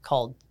are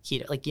called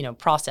keto, like,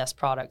 processed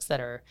products that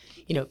are,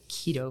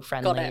 keto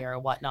friendly or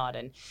whatnot.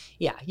 And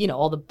yeah,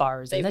 all the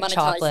bars and the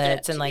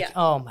chocolates and like,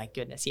 oh my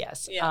goodness.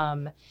 Yes. Yeah.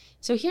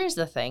 So here's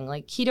the thing,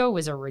 like keto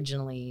was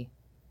originally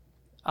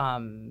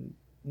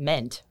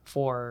meant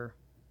for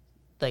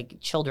like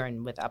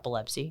children with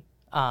epilepsy.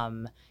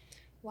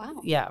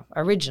 Wow. Yeah,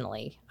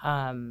 originally.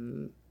 I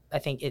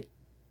think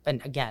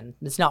and again,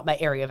 it's not my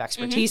area of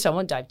expertise, so I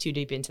won't dive too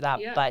deep into that.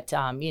 Yeah. But,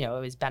 it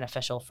was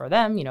beneficial for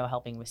them,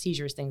 helping with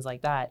seizures, things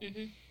like that.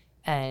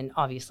 And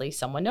obviously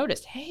someone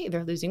noticed, hey,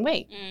 they're losing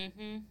weight.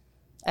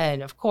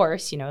 And of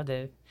course,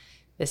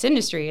 this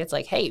industry, it's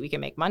like, hey, we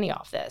can make money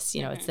off this.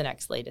 It's the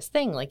next latest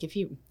thing. Like if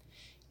you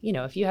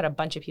had a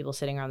bunch of people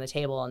sitting around the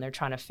table and they're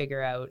trying to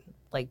figure out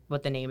like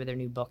what the name of their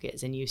new book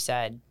is, and you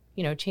said,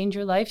 change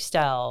your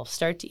lifestyle,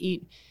 start to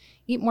eat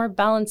more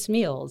balanced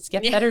meals,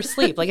 get better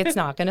sleep. Like it's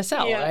not going to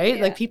sell, right?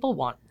 Yeah. Like people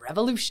want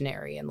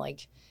revolutionary and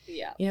like,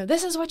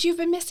 this is what you've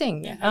been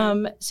missing.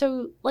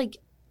 So like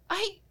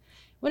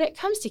when it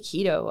comes to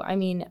keto, I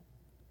mean,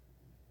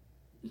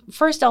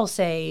 first I'll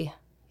say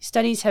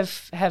studies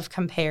have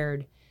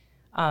compared,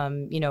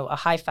 a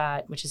high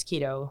fat, which is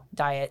keto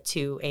diet,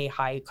 to a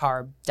high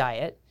carb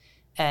diet.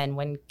 And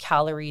when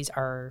calories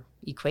are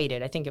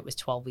equated, I think it was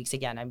 12 weeks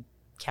again. I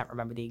can't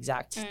remember the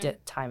exact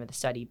time of the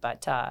study,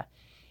 but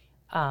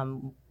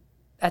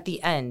at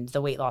the end,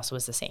 the weight loss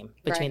was the same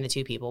between the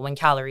two people when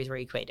calories were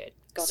equated.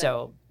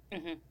 So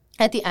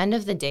at the end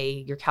of the day,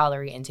 your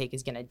calorie intake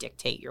is going to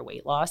dictate your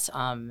weight loss.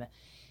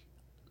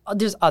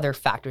 There's other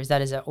factors.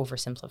 That is an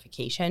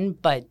oversimplification,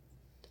 but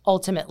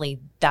ultimately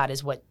that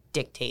is what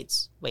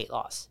dictates weight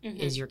loss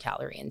is your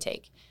calorie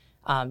intake.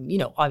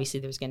 Obviously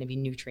there's going to be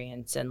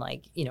nutrients and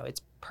like,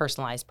 it's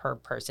personalized per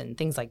person,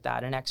 things like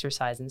that, and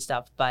exercise and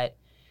stuff. But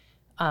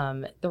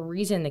the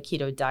reason the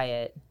keto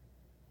diet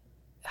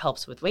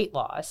helps with weight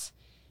loss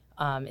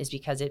is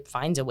because it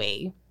finds a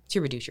way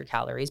to reduce your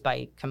calories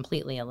by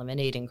completely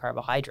eliminating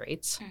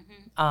carbohydrates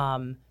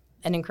and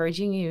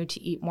encouraging you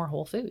to eat more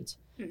whole foods,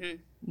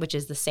 which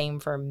is the same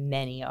for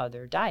many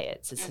other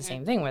diets. It's the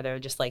same thing where they're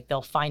just like,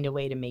 they'll find a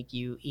way to make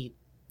you eat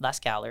less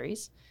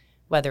calories,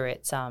 whether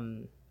it's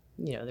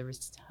there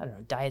was, I don't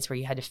know, diets where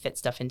you had to fit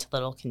stuff into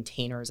little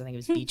containers. I think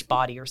it was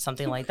Beachbody or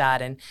something like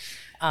that. And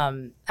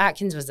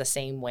Atkins was the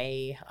same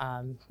way.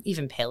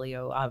 Even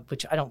paleo,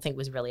 which I don't think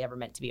was really ever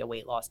meant to be a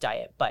weight loss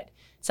diet, but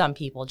some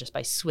people just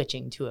by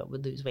switching to it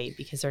would lose weight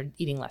because they're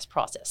eating less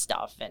processed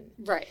stuff. And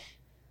right.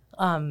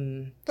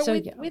 But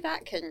so, with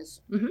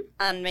Atkins,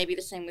 and maybe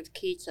the same with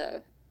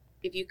keto,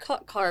 if you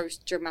cut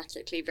carbs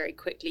dramatically very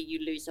quickly, you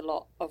lose a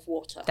lot of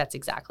water. That's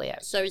exactly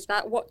it. So is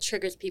that what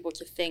triggers people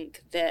to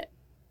think that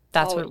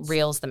that's what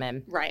reels them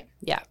in? Right.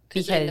 Yeah.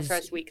 Because in the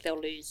first week,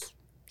 they'll lose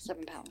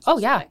 7 pounds. Oh,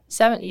 yeah.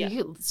 7.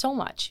 Yeah. So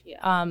much.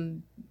 Yeah.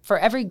 For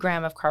every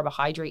gram of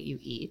carbohydrate you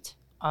eat,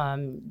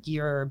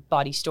 your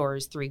body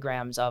stores 3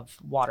 grams of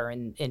water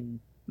in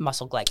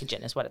muscle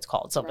glycogen is what it's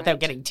called. So without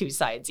getting too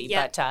sciencey,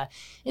 but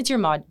it's your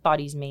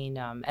body's main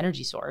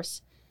energy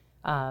source.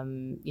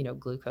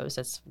 Glucose,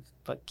 that's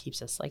what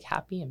keeps us like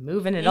happy and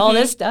moving and all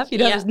this stuff.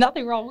 There's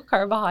nothing wrong with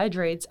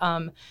carbohydrates.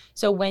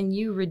 So when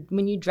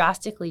you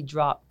drastically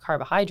drop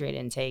carbohydrate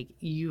intake,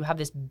 you have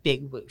this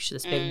big whoosh,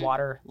 this big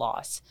water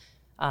loss.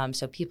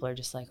 So people are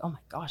just like, oh my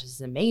gosh, this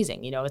is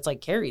amazing. It's like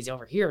Carrie's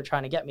over here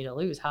trying to get me to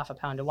lose 0.5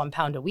 pound to 1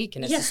 pound a week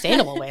in a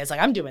sustainable way. It's like,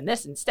 I'm doing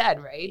this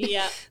instead, right?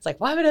 Yeah. It's like,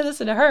 why would I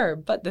listen to her?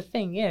 But the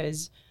thing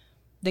is,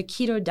 the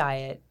keto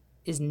diet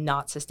is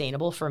not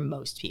sustainable for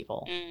most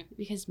people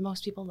because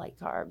most people like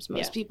carbs.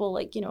 Most people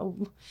like,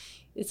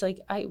 it's like,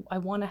 I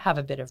want to have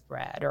a bit of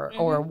bread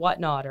or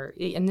whatnot,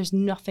 and there's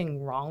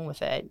nothing wrong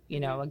with it.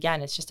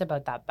 Again, it's just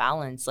about that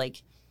balance,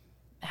 like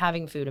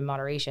having food in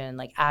moderation,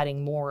 like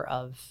adding more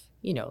of,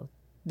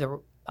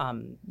 the,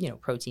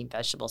 protein,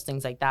 vegetables,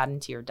 things like that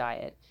into your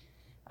diet.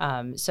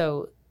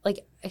 So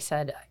like I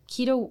said,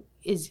 keto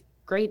is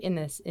great in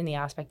the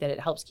aspect that it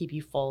helps keep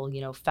you full.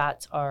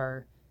 Fats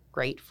are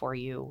great for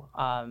you.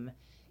 So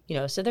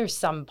there's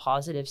some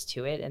positives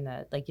to it, and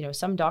that, like,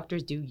 some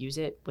doctors do use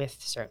it with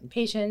certain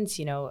patients,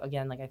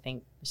 again, like I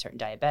think certain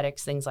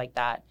diabetics, things like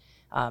that,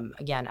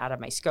 again, out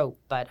of my scope.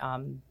 But,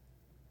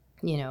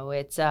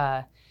 it's,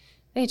 I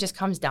think it just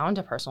comes down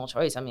to personal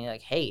choice. I mean,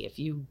 like, hey, if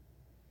you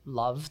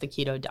love the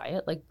keto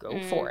diet, like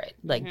go for it,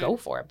 like go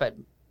for it. But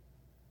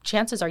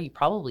chances are you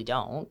probably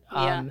don't.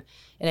 And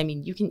I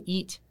mean, you can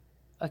eat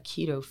a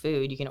keto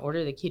food. You can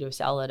order the keto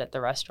salad at the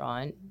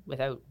restaurant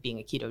without being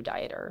a keto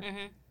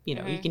dieter. You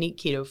know, you can eat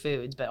keto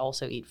foods, but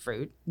also eat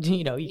fruit.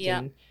 You know, you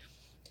can,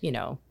 you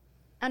know.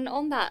 And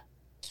on that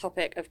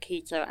topic of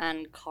keto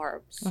and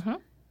carbs,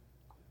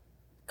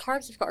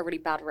 carbs have got a really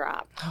bad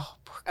rap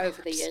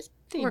over the years.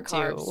 Poor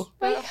carbs.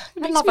 But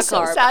I love a carb.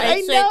 So sad.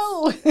 I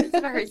know. It's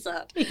very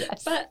sad.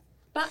 Yes.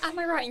 But am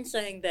I right in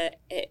saying that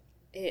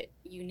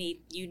you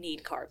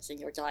need carbs in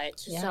your diet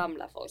to some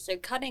level? So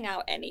cutting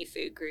out any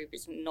food group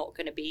is not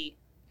going to be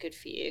good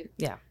for you.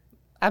 Yeah,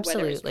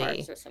 absolutely. Whether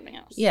it's carbs or something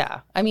else.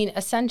 Yeah, I mean,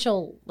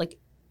 essential, like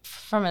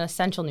from an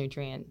essential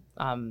nutrient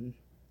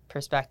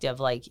perspective,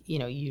 like, you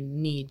know, you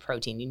need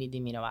protein, you need the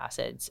amino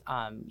acids,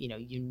 you know,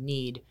 you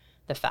need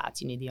the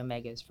fats, you need the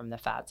omegas from the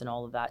fats and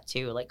all of that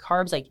too. Like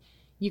carbs, like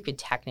you could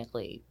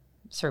technically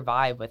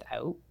survive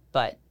without,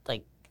 but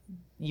like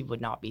you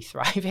would not be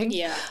thriving.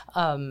 Yeah.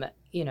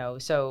 You know,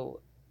 so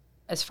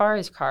as far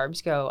as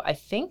carbs go, I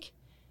think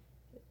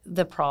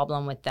the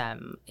problem with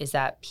them is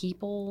that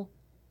people,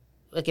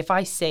 like if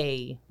I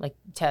say like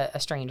to a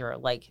stranger,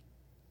 like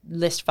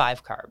list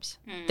 5 carbs,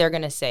 they're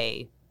going to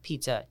say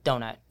pizza,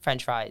 donut,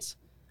 French fries,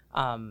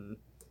 I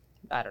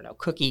don't know,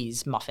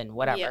 cookies, muffin,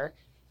 whatever. Yeah.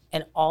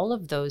 And all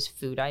of those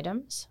food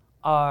items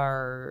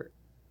are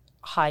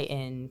high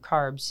in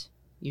carbs,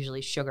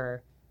 usually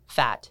sugar,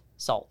 fat,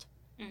 salt.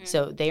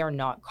 So they are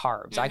not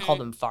carbs. I call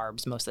them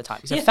farbs most of the time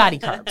because they're fatty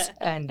carbs.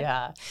 And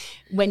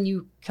when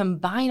you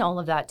combine all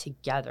of that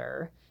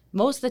together,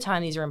 most of the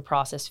time these are in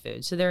processed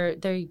foods. So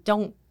they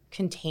don't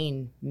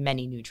contain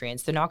many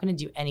nutrients. They're not going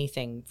to do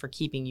anything for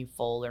keeping you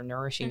full or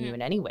nourishing you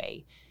in any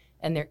way.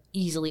 And they're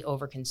easily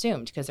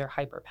overconsumed because they're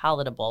hyper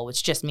palatable,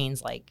 which just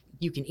means like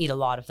you can eat a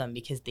lot of them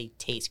because they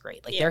taste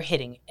great. Like they're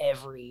hitting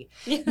every,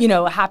 you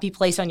know, happy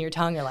place on your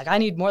tongue. You're like, I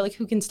need more. Like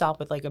who can stop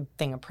with like a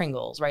thing of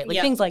Pringles, right?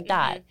 Like things like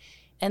that.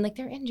 And like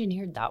they're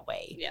engineered that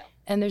way. Yeah.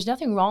 And there's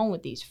nothing wrong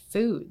with these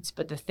foods.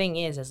 But the thing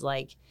is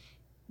like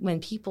when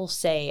people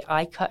say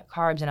I cut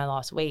carbs and I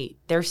lost weight,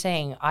 they're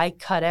saying I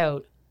cut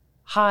out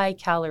high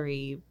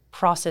calorie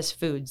processed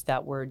foods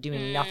that were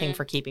doing nothing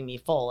for keeping me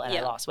full and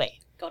I lost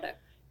weight. Got it.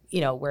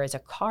 You know, whereas a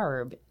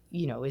carb,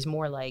 you know, is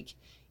more like,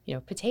 you know,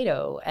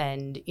 potato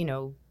and, you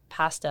know,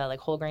 pasta, like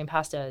whole grain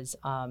pastas,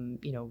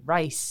 you know,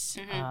 rice,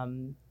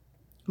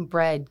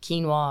 bread,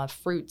 quinoa,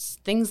 fruits,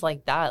 things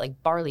like that,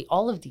 like barley.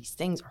 All of these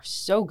things are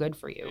so good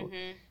for you,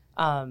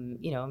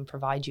 you know, and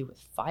provide you with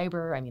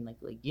fiber. I mean, like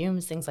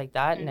legumes, things like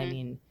that. And I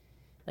mean,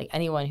 like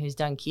anyone who's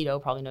done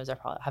keto probably knows they're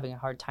probably having a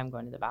hard time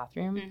going to the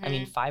bathroom. I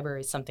mean, fiber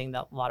is something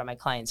that a lot of my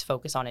clients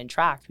focus on and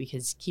track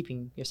because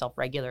keeping yourself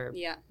regular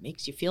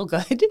makes you feel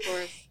good,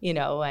 you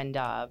know, and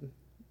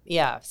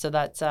so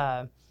that's,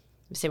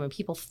 say when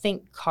people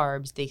think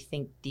carbs, they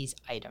think these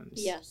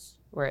items. Yes.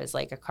 Whereas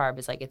like a carb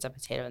is like it's a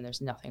potato and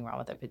there's nothing wrong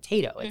with a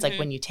potato. It's like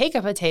when you take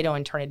a potato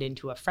and turn it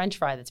into a French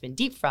fry that's been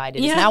deep fried,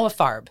 it is now a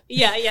farb.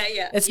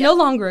 It's no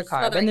longer a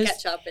carb. And there's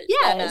ketchup.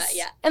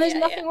 And there's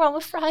nothing wrong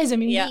with fries. I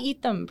mean, we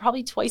eat them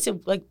probably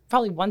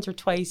probably once or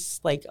twice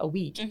like a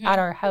week at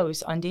our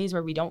house on days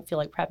where we don't feel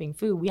like prepping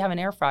food. We have an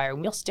air fryer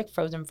and we'll stick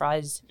frozen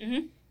fries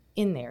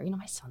in there. You know,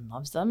 my son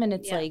loves them and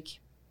it's like,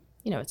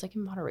 you know, it's like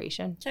in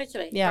moderation.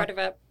 Totally. Yeah.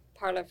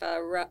 Part of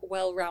a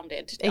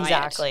well-rounded diet.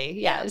 Exactly.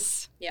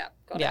 Yes. Yeah.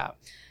 Got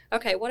it.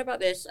 Okay. What about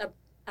this?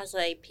 As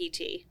a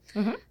PT,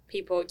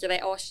 people, do they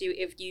ask you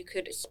if you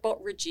could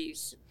spot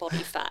reduce body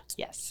fat?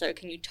 Yes. So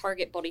can you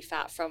target body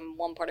fat from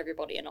one part of your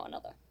body and not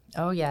another?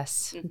 Oh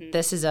yes.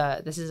 This is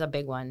a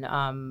big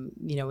one.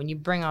 You know, when you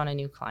bring on a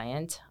new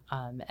client,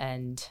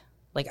 and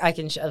like I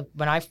can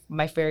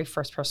my very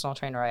first personal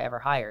trainer I ever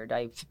hired,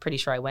 I'm pretty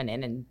sure I went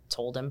in and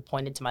told him,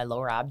 pointed to my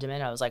lower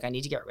abdomen. I was like, I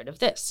need to get rid of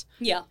this.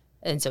 Yeah.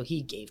 And so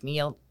he gave me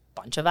a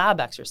bunch of ab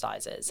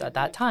exercises at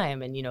that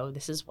time. And, you know,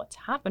 this is what's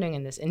happening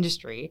in this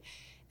industry.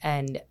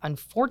 And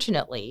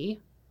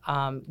unfortunately,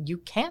 you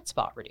can't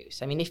spot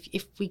reduce. I mean,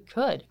 if we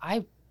could,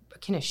 I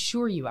can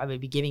assure you I would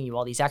be giving you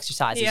all these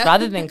exercises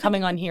rather than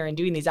coming on here and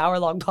doing these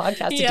hour-long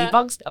podcasts to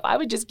debunk stuff. I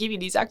would just give you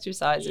these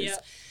exercises.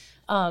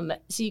 So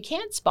you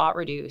can't spot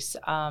reduce.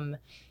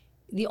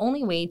 The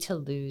only way to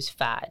lose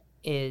fat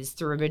is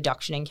through a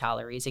reduction in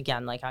calories.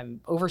 Again, like I'm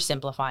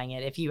oversimplifying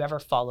it. If you ever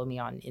follow me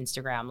on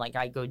Instagram, like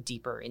I go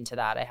deeper into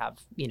that. I have,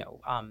 you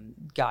know,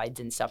 guides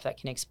and stuff that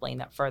can explain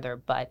that further.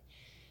 But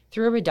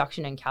through a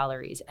reduction in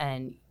calories,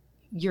 and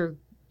you're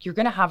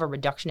going to have a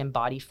reduction in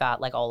body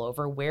fat like all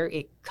over. Where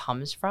it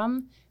comes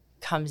from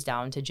comes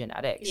down to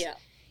genetics. Yeah.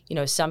 You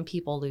know, some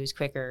people lose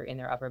quicker in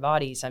their upper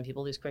body. Some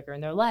people lose quicker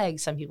in their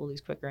legs. Some people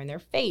lose quicker in their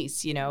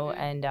face, you know,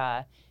 and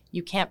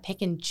you can't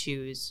pick and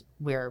choose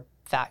where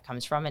fat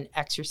comes from, and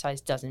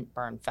exercise doesn't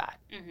burn fat.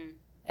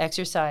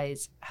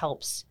 Exercise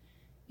helps,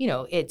 you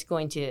know, it's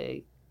going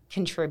to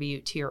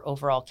contribute to your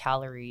overall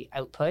calorie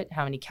output,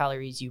 how many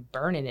calories you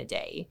burn in a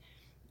day.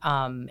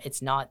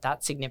 It's not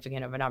that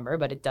significant of a number,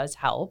 but it does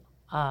help.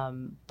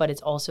 But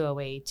it's also a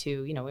way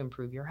to, you know,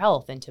 improve your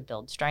health and to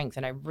build strength.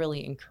 And I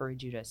really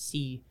encourage you to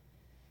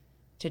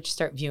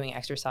start viewing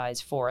exercise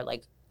for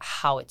like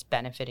how it's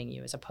benefiting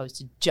you as opposed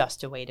to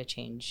just a way to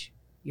change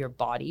your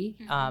body.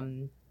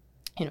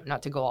 You know,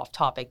 not to go off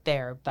topic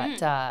there,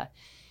 but,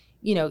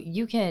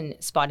 you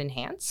can spot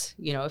enhance,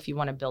 if you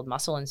want to build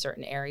muscle in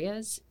certain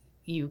areas,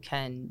 you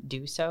can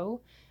do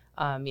so.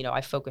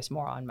 I focus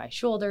more on my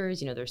shoulders.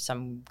 There's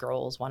some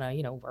girls want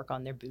to, work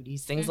on their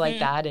booties, things like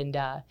that. And,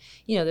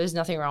 there's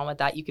nothing wrong with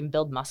that. You can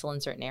build muscle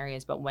in certain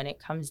areas. But when it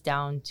comes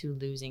down to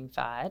losing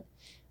fat,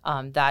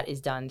 that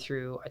is done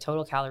through a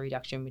total calorie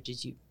reduction, which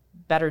is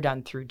better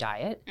done through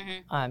diet.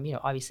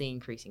 Obviously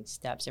increasing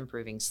steps,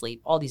 improving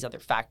sleep, all these other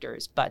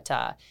factors. But,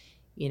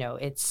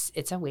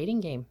 it's a waiting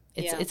game.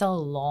 It's a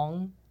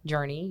long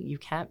journey. You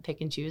can't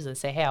pick and choose and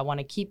say, hey, I want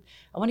to keep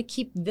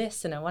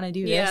this and I want to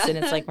do this. And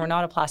it's like, we're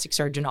not a plastic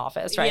surgeon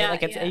office,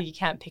 right? You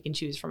can't pick and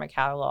choose from a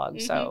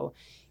catalog. So,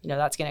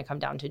 that's going to come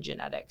down to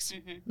genetics.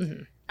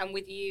 And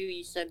with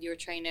you said your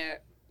trainer,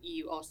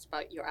 you asked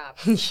about your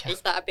abs. Is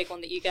that a big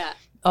one that you get?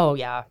 Oh,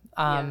 yeah.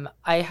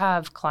 I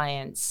have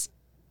clients,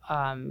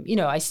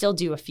 I still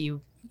do a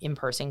few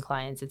in-person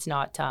clients. It's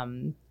not,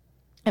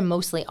 I'm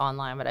mostly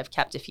online, but I've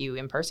kept a few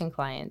in-person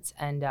clients.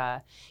 And,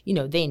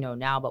 they know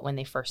now, but when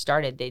they first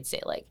started, they'd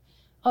say like,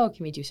 oh,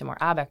 can we do some more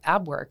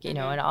ab work? And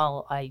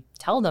I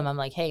tell them, I'm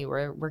like, hey,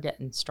 we're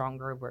getting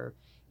stronger. We're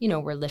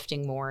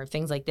lifting more,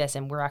 things like this.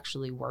 And we're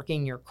actually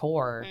working your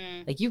core.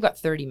 Like you've got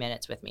 30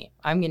 minutes with me.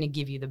 I'm going to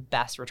give you the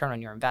best return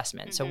on your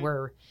investment. So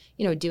we're,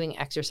 doing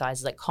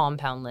exercises like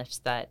compound lifts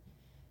that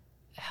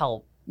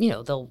help,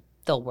 they'll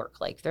work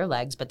like their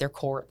legs, but their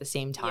core at the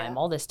same time,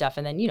 all this stuff.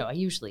 And then, I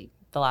usually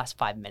the last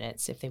 5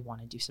 minutes, if they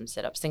want to do some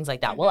sit-ups, things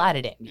like that, we'll add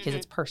it in because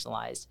it's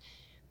personalized.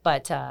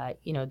 But,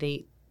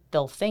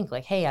 they'll think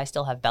like, hey, I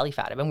still have belly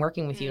fat. I've been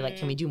working with you. Like,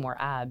 can we do more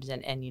abs?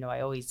 And I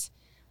always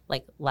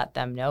like let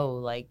them know,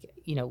 like,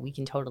 we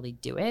can totally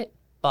do it,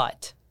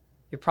 but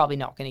you're probably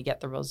not going to get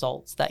the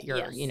results that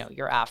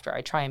you're after.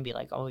 I try and be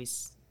like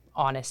always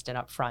honest and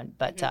upfront,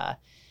 but,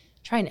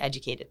 try and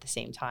educate at the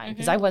same time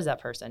because I was that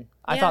person.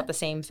 I thought the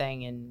same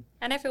thing. And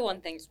everyone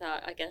thinks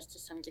that, I guess, to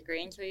some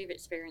degree until you've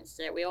experienced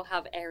it. We all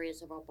have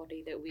areas of our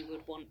body that we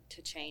would want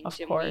to change. Of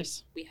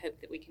course. We hope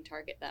that we can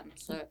target them.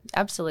 So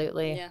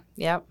absolutely. Yeah.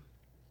 Yep.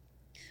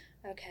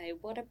 Okay,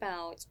 what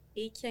about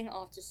eating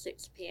after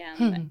 6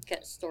 p.m.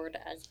 gets stored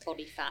as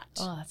body fat?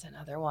 Oh, that's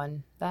another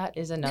one. That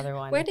is another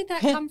one. Where did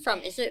that come from?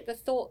 Is it the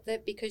thought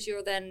that because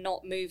you're then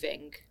not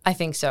moving, I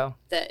think so,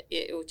 that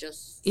it will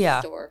just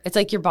store? It's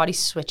like your body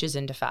switches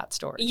into fat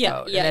storage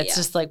mode. And it's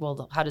just like,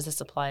 well, how does this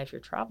apply if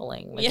you're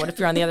traveling? Like, what if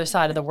you're on the other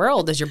side of the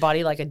world? Does your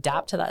body like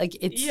adapt to that? Like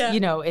it's,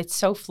 it's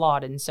so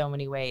flawed in so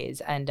many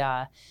ways. And,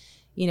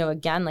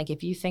 again, like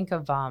if you think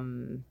of,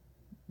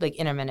 like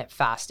intermittent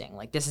fasting,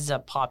 like this is a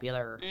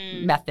popular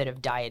method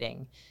of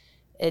dieting.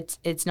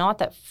 It's not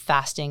that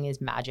fasting is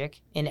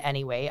magic in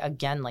any way.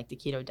 Again, like the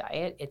keto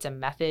diet, it's a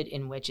method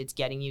in which it's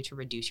getting you to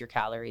reduce your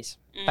calories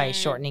by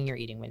shortening your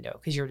eating window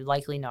because you're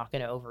likely not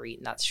going to overeat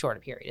in that short a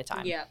period of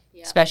time.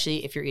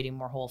 Especially if you're eating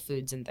more whole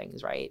foods and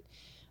things, right?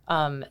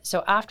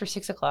 So after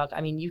 6 o'clock,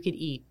 I mean, you could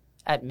eat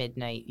at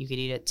midnight, you could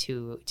eat at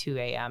 2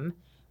 a.m.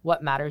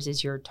 What matters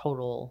is your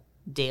total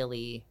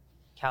daily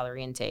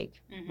calorie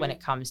intake when it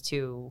comes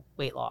to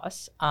weight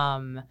loss.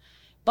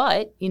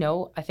 But,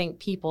 I think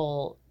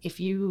people,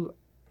 if you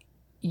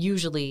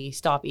usually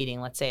stop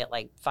eating, let's say at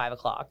like 5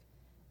 o'clock,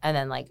 and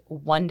then like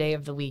one day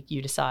of the week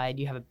you decide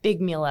you have a big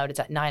meal out, it's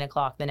at 9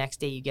 o'clock, the next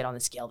day you get on the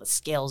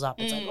scale's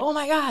up. It's like, oh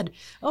my God,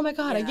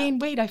 I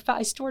gained weight,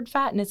 I stored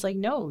fat. And it's like,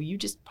 no, you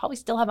just probably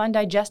still have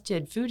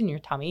undigested food in your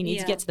tummy. You need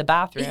to get to the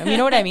bathroom. You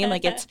know what I mean?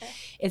 Like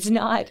it's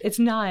not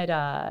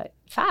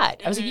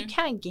fat. I was like, you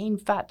can't gain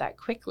fat that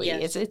quickly.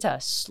 It's a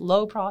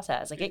slow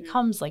process. Like it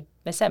comes, like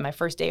I said, my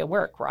first day of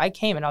work where I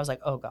came and I was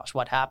like, oh gosh,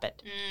 what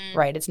happened?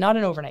 Right. It's not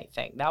an overnight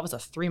thing. That was a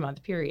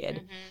 3-month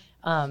period.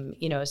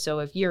 So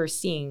if you're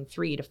seeing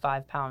 3 to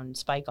 5 pound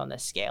spike on the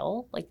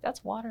scale, like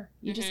that's water.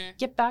 You just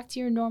get back to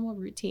your normal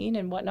routine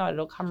and whatnot.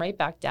 It'll come right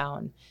back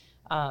down.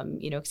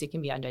 Because it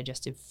can be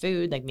undigested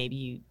food. Like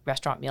maybe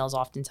restaurant meals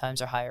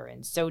oftentimes are higher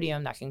in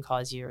sodium. That can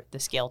cause the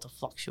scale to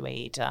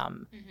fluctuate.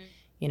 And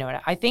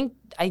I think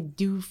I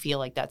do feel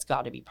like that's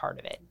got to be part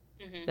of it.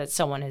 That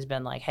someone has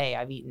been like, hey,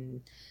 I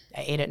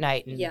ate at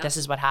night and this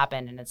is what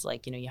happened. And it's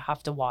like, you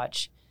have to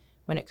watch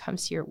when it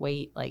comes to your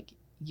weight, like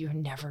you're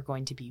never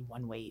going to be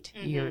one weight.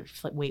 Your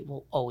weight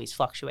will always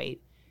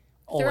fluctuate.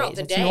 Always. Throughout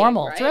the it's day,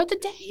 normal. Right? Throughout the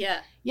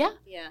day. Yeah.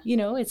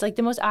 It's like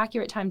the most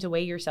accurate time to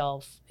weigh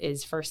yourself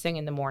is first thing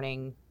in the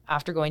morning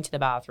after going to the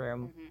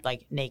bathroom,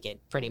 like naked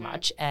pretty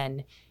much.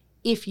 And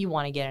if you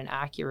want to get an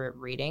accurate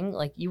reading,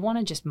 like you want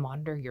to just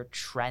monitor your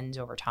trends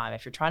over time.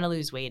 If you're trying to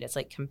lose weight, it's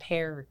like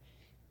compare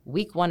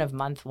week 1 of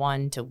month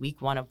 1 to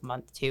week 1 of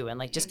month 2 and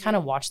like just kind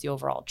of watch the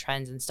overall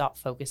trends and stop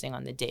focusing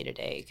on the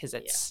day-to-day because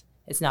it's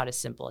not as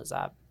simple as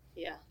that.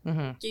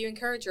 Do you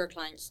encourage your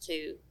clients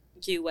to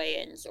do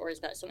weigh-ins or is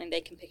that something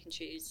they can pick and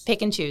choose?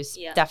 Pick and choose,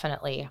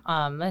 definitely.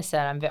 Like I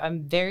said,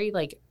 I'm very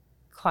like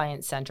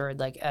client-centered.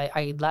 Like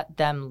I let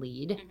them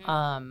lead.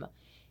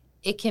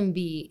 It can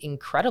be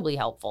incredibly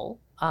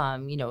helpful.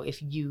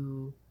 If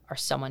you are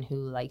someone who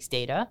likes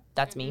data,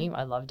 that's me.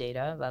 I love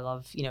data. I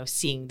love,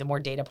 seeing the more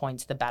data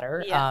points, the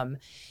better.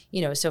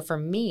 So for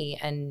me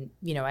and,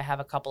 I have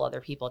a couple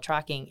other people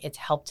tracking, it's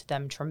helped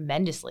them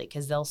tremendously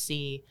because they'll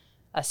see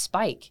a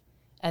spike.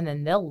 And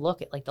then they'll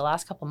look at like the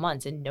last couple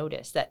months and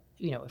notice that,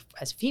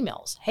 as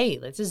females, hey,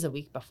 this is the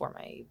week before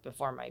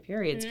my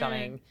period's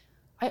coming.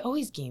 I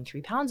always gain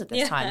 3 pounds at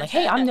this time. Like,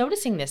 hey, I'm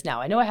noticing this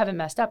now. I know I haven't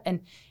messed up.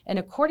 And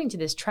according to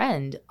this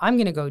trend, I'm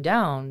going to go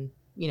down,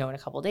 in a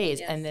couple of days.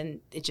 Yes. And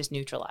then it just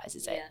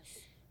neutralizes it. Yes.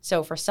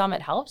 So for some,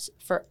 it helps.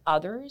 For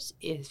others,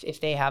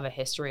 if they have a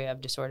history of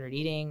disordered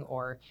eating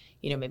or,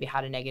 maybe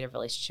had a negative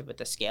relationship with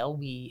the scale,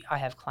 I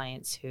have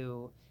clients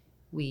who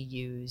we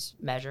use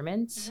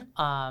measurements.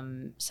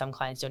 Some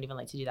clients don't even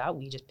like to do that.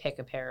 We just pick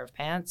a pair of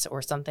pants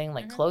or something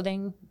like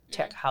clothing,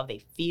 check how they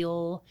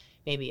feel.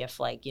 Maybe if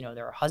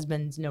their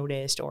husband's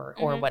noticed or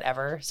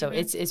whatever. So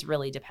it's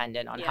really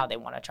dependent on how they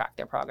want to track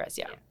their progress.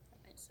 Yeah. That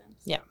makes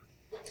sense. Yeah.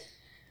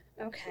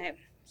 Okay.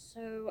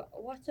 So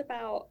what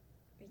about,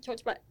 you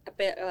talked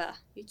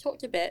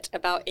a bit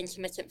about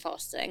intermittent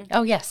fasting.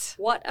 Oh, yes.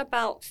 What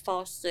about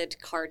fasted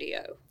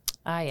cardio?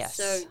 Ah, yes.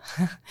 So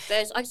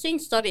I've seen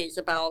studies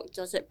about,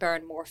 does it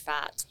burn more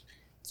fat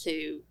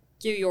to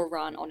do your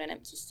run on an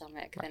empty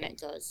stomach than it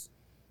does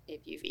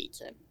if you've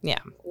eaten? Yeah.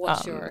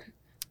 What's your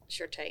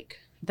take?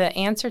 The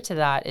answer to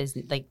that is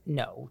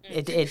no,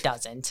 it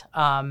doesn't.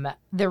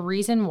 The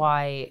reason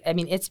why,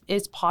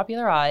 it's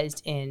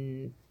popularized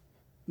in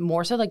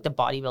more so like the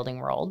bodybuilding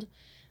world.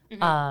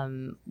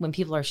 When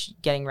people are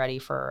getting ready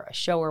for a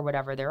show or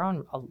whatever, they're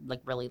on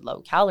really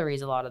low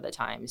calories a lot of the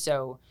time.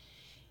 So,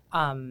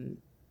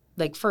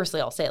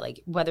 firstly, I'll say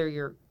whether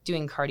you're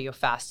doing cardio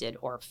fasted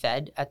or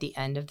fed, at the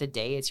end of the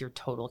day, it's your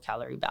total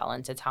calorie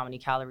balance. It's how many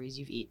calories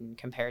you've eaten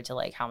compared to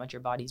how much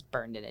your body's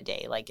burned in a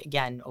day.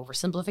 Again,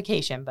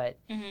 oversimplification, but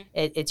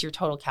it's your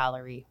total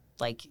calorie.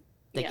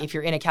 If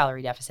you're in a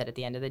calorie deficit at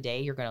the end of the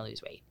day, you're going to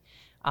lose weight.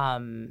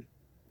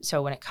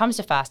 So when it comes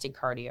to fasted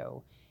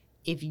cardio,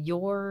 if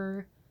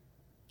your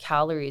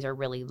calories are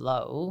really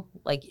low,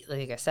 like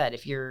I said,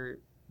 if you're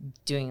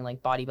doing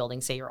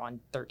bodybuilding, say you're on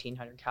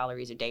 1,300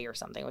 calories a day or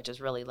something, which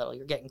is really little,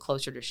 you're getting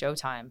closer to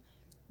showtime,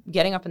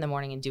 getting up in the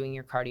morning and doing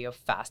your cardio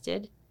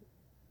fasted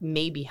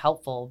may be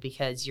helpful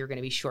because you're going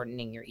to be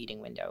shortening your eating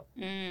window,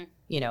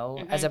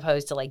 as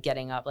opposed to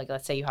getting up,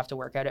 let's say you have to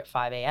work out at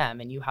 5 a.m.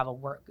 and you have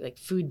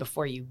food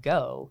before you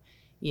go,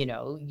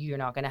 you're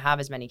not going to have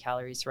as many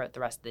calories throughout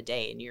the rest of the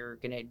day. And you're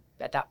going to,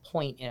 at that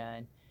point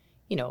in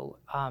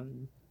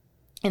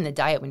in the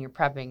diet, when you're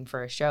prepping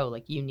for a show,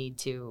 you need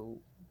to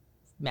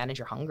manage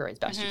your hunger as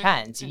best you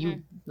can. So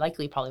you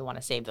likely probably want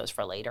to save those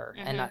for later.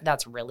 And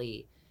that's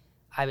really,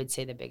 I would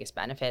say, the biggest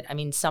benefit.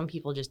 Some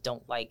people just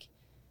don't like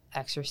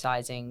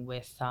exercising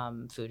with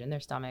food in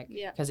their stomach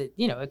because it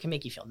can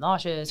make you feel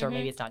nauseous or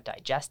maybe it's not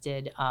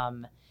digested.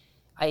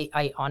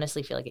 I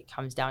honestly feel like it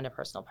comes down to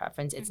personal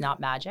preference. It's not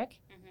magic.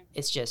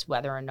 It's just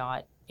whether or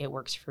not it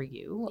works for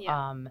you.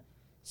 Yeah.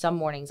 Some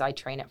mornings I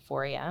train at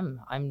 4 a.m.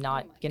 I'm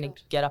not going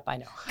to get up. I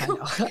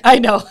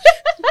know.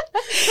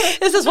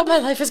 This is what my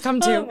life has come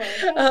to.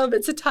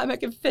 It's a time I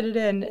can fit it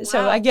in. Wow.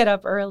 So I get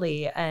up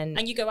early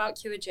and you go out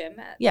to a gym?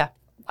 Yeah.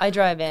 I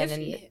drive in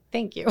and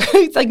thank you.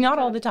 It's not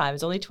all the time.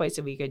 It's only twice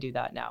a week I do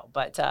that now.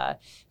 But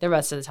the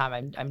rest of the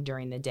time I'm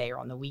during the day or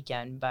on the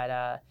weekend.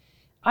 But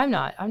I'm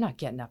not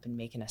getting up and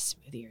making a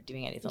smoothie or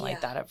doing anything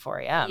like that at 4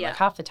 a.m. Yeah.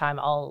 Half the time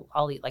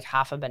I'll eat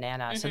half a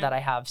banana so that I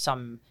have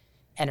some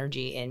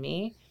energy in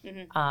me.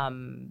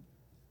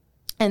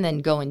 And then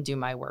go and do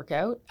my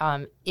workout.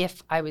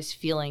 If I was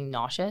feeling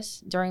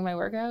nauseous during my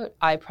workout,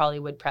 I probably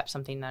would prep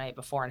something the night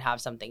before and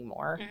have something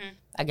more.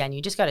 Again,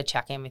 you just got to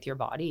check in with your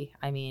body.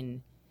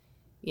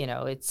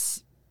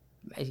 It's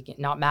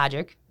not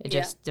magic. It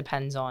just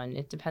depends on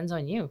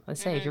you.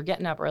 Let's say if you're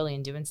getting up early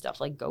and doing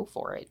stuff, go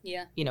for it.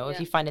 Yeah. If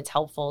you find it's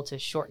helpful to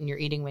shorten your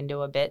eating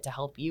window a bit to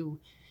help you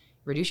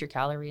reduce your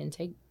calorie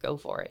intake, go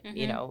for it.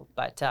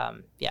 But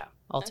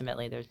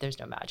ultimately there's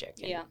no magic.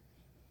 Yeah.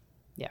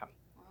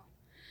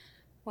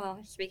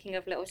 Well, speaking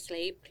of little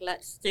sleep,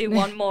 let's do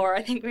one more.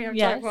 I think we have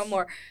time for one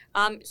more.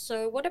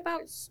 So what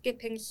about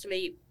skipping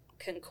sleep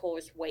can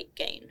cause weight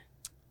gain?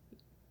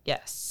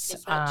 Yes.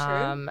 Is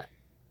that true?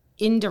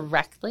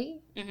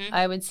 Indirectly,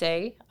 I would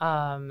say.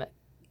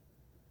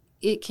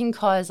 It can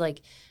cause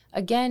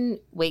again,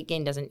 weight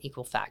gain doesn't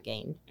equal fat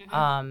gain.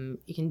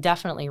 You can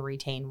definitely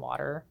retain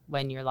water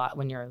when you're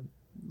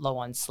low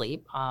on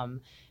sleep.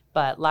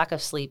 But lack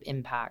of sleep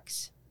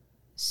impacts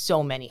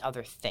so many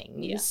other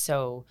things. Yeah.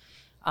 So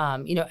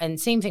and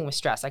same thing with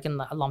stress. I can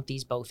lump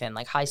these both in.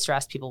 High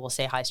stress, people will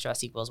say high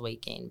stress equals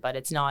weight gain, but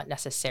it's not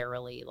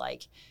necessarily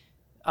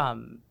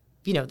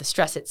the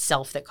stress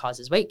itself that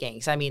causes weight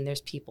gain. So,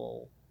 there's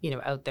people,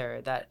 out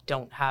there that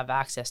don't have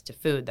access to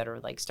food that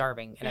are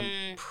starving, and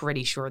I'm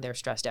pretty sure they're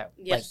stressed out.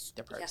 Yes.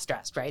 They're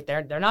stressed, right?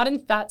 They're not in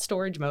fat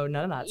storage mode,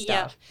 none of that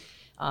stuff.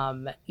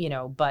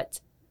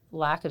 But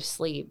lack of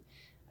sleep,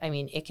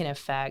 it can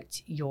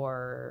affect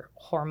your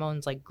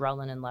hormones like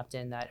ghrelin and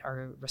leptin that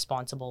are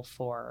responsible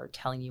for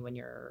telling you when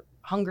you're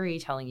hungry,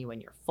 telling you when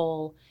you're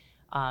full.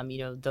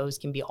 Those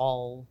can be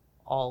all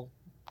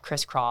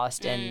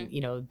crisscrossed and,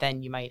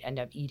 then you might end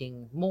up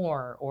eating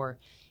more or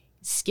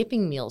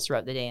skipping meals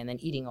throughout the day and then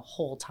eating a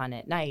whole ton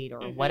at night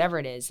or whatever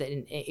it is, that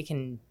it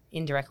can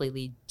indirectly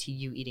lead to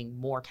you eating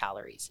more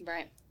calories.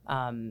 Right.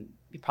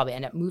 You probably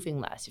end up moving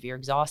less if you're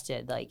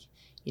exhausted. Like,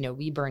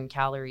 we burn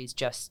calories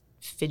just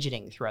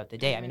fidgeting throughout the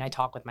day. I mean, I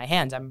talk with my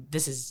hands. I'm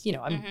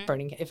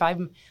burning. If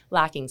I'm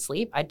lacking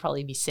sleep, I'd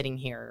probably be sitting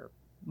here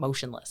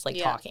motionless, like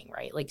talking,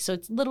 right? Like, so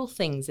it's little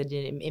things that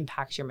it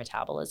impacts your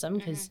metabolism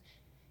because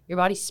your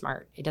body's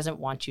smart. It doesn't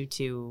want you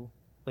to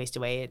waste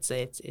away.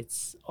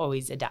 It's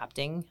always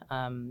adapting.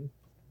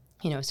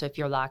 So if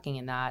you're lacking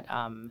in that,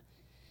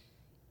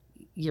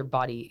 your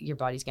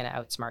body's going to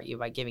outsmart you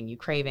by giving you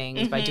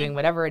cravings, by doing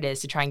whatever it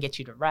is to try and get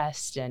you to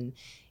rest. And,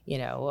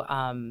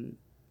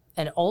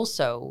 and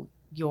also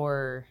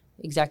your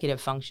executive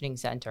functioning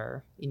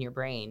center in your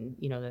brain,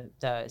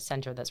 the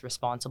center that's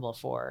responsible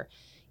for,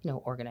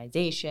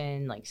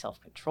 organization, like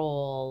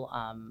self-control,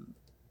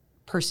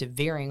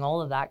 persevering,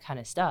 all of that kind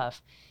of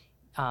stuff,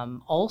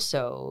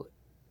 also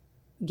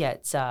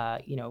gets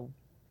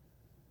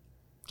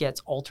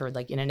altered,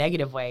 like in a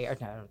negative way, or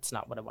no, it's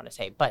not what I want to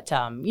say, but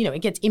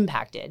it gets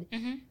impacted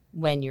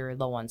when you're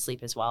low on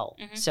sleep as well.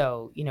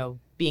 So,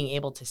 being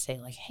able to say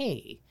like,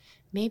 hey,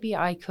 maybe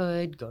I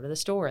could go to the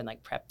store and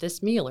like prep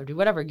this meal or do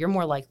whatever, you're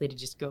more likely to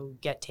just go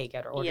get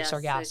takeout or order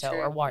Sargasso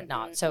or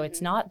whatnot. So it's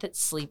not that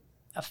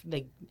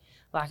the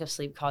lack of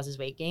sleep causes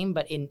weight gain,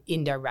 but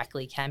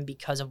indirectly can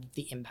because of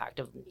the impact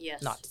of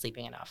not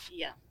sleeping enough.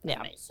 Yeah,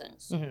 that makes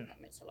sense.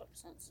 That makes a lot of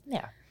sense.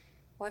 Yeah.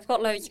 Well, I've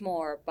got loads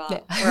more,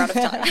 but we're out of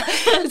time.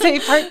 So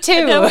part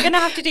 2. No, we're going to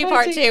have to do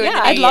part 2.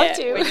 Yeah, I'd love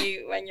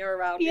to. When you're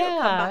around, you'll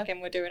come back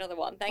and we'll do another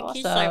one. Thank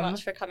you so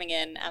much for coming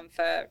in and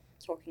for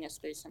talking us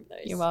through some of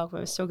those. You're welcome.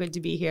 It was so good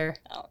to be here.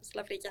 Oh, it's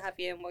lovely to have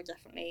you, and we'll do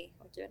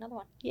another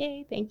one.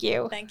 Yay, thank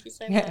you. Thank you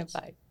so much.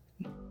 Bye.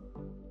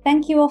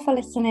 Thank you all for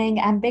listening,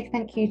 and big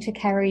thank you to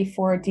Kerry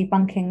for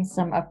debunking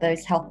some of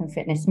those health and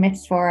fitness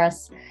myths for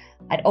us.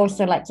 I'd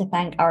also like to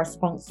thank our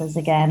sponsors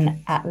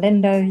again at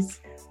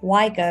Lindo's.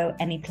 Why go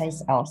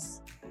anyplace else?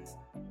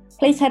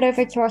 Please head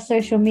over to our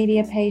social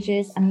media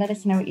pages and let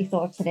us know what you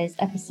thought of today's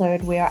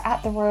episode. We are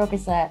at The Royal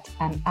Gazette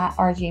and at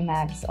RG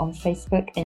Mags on Facebook.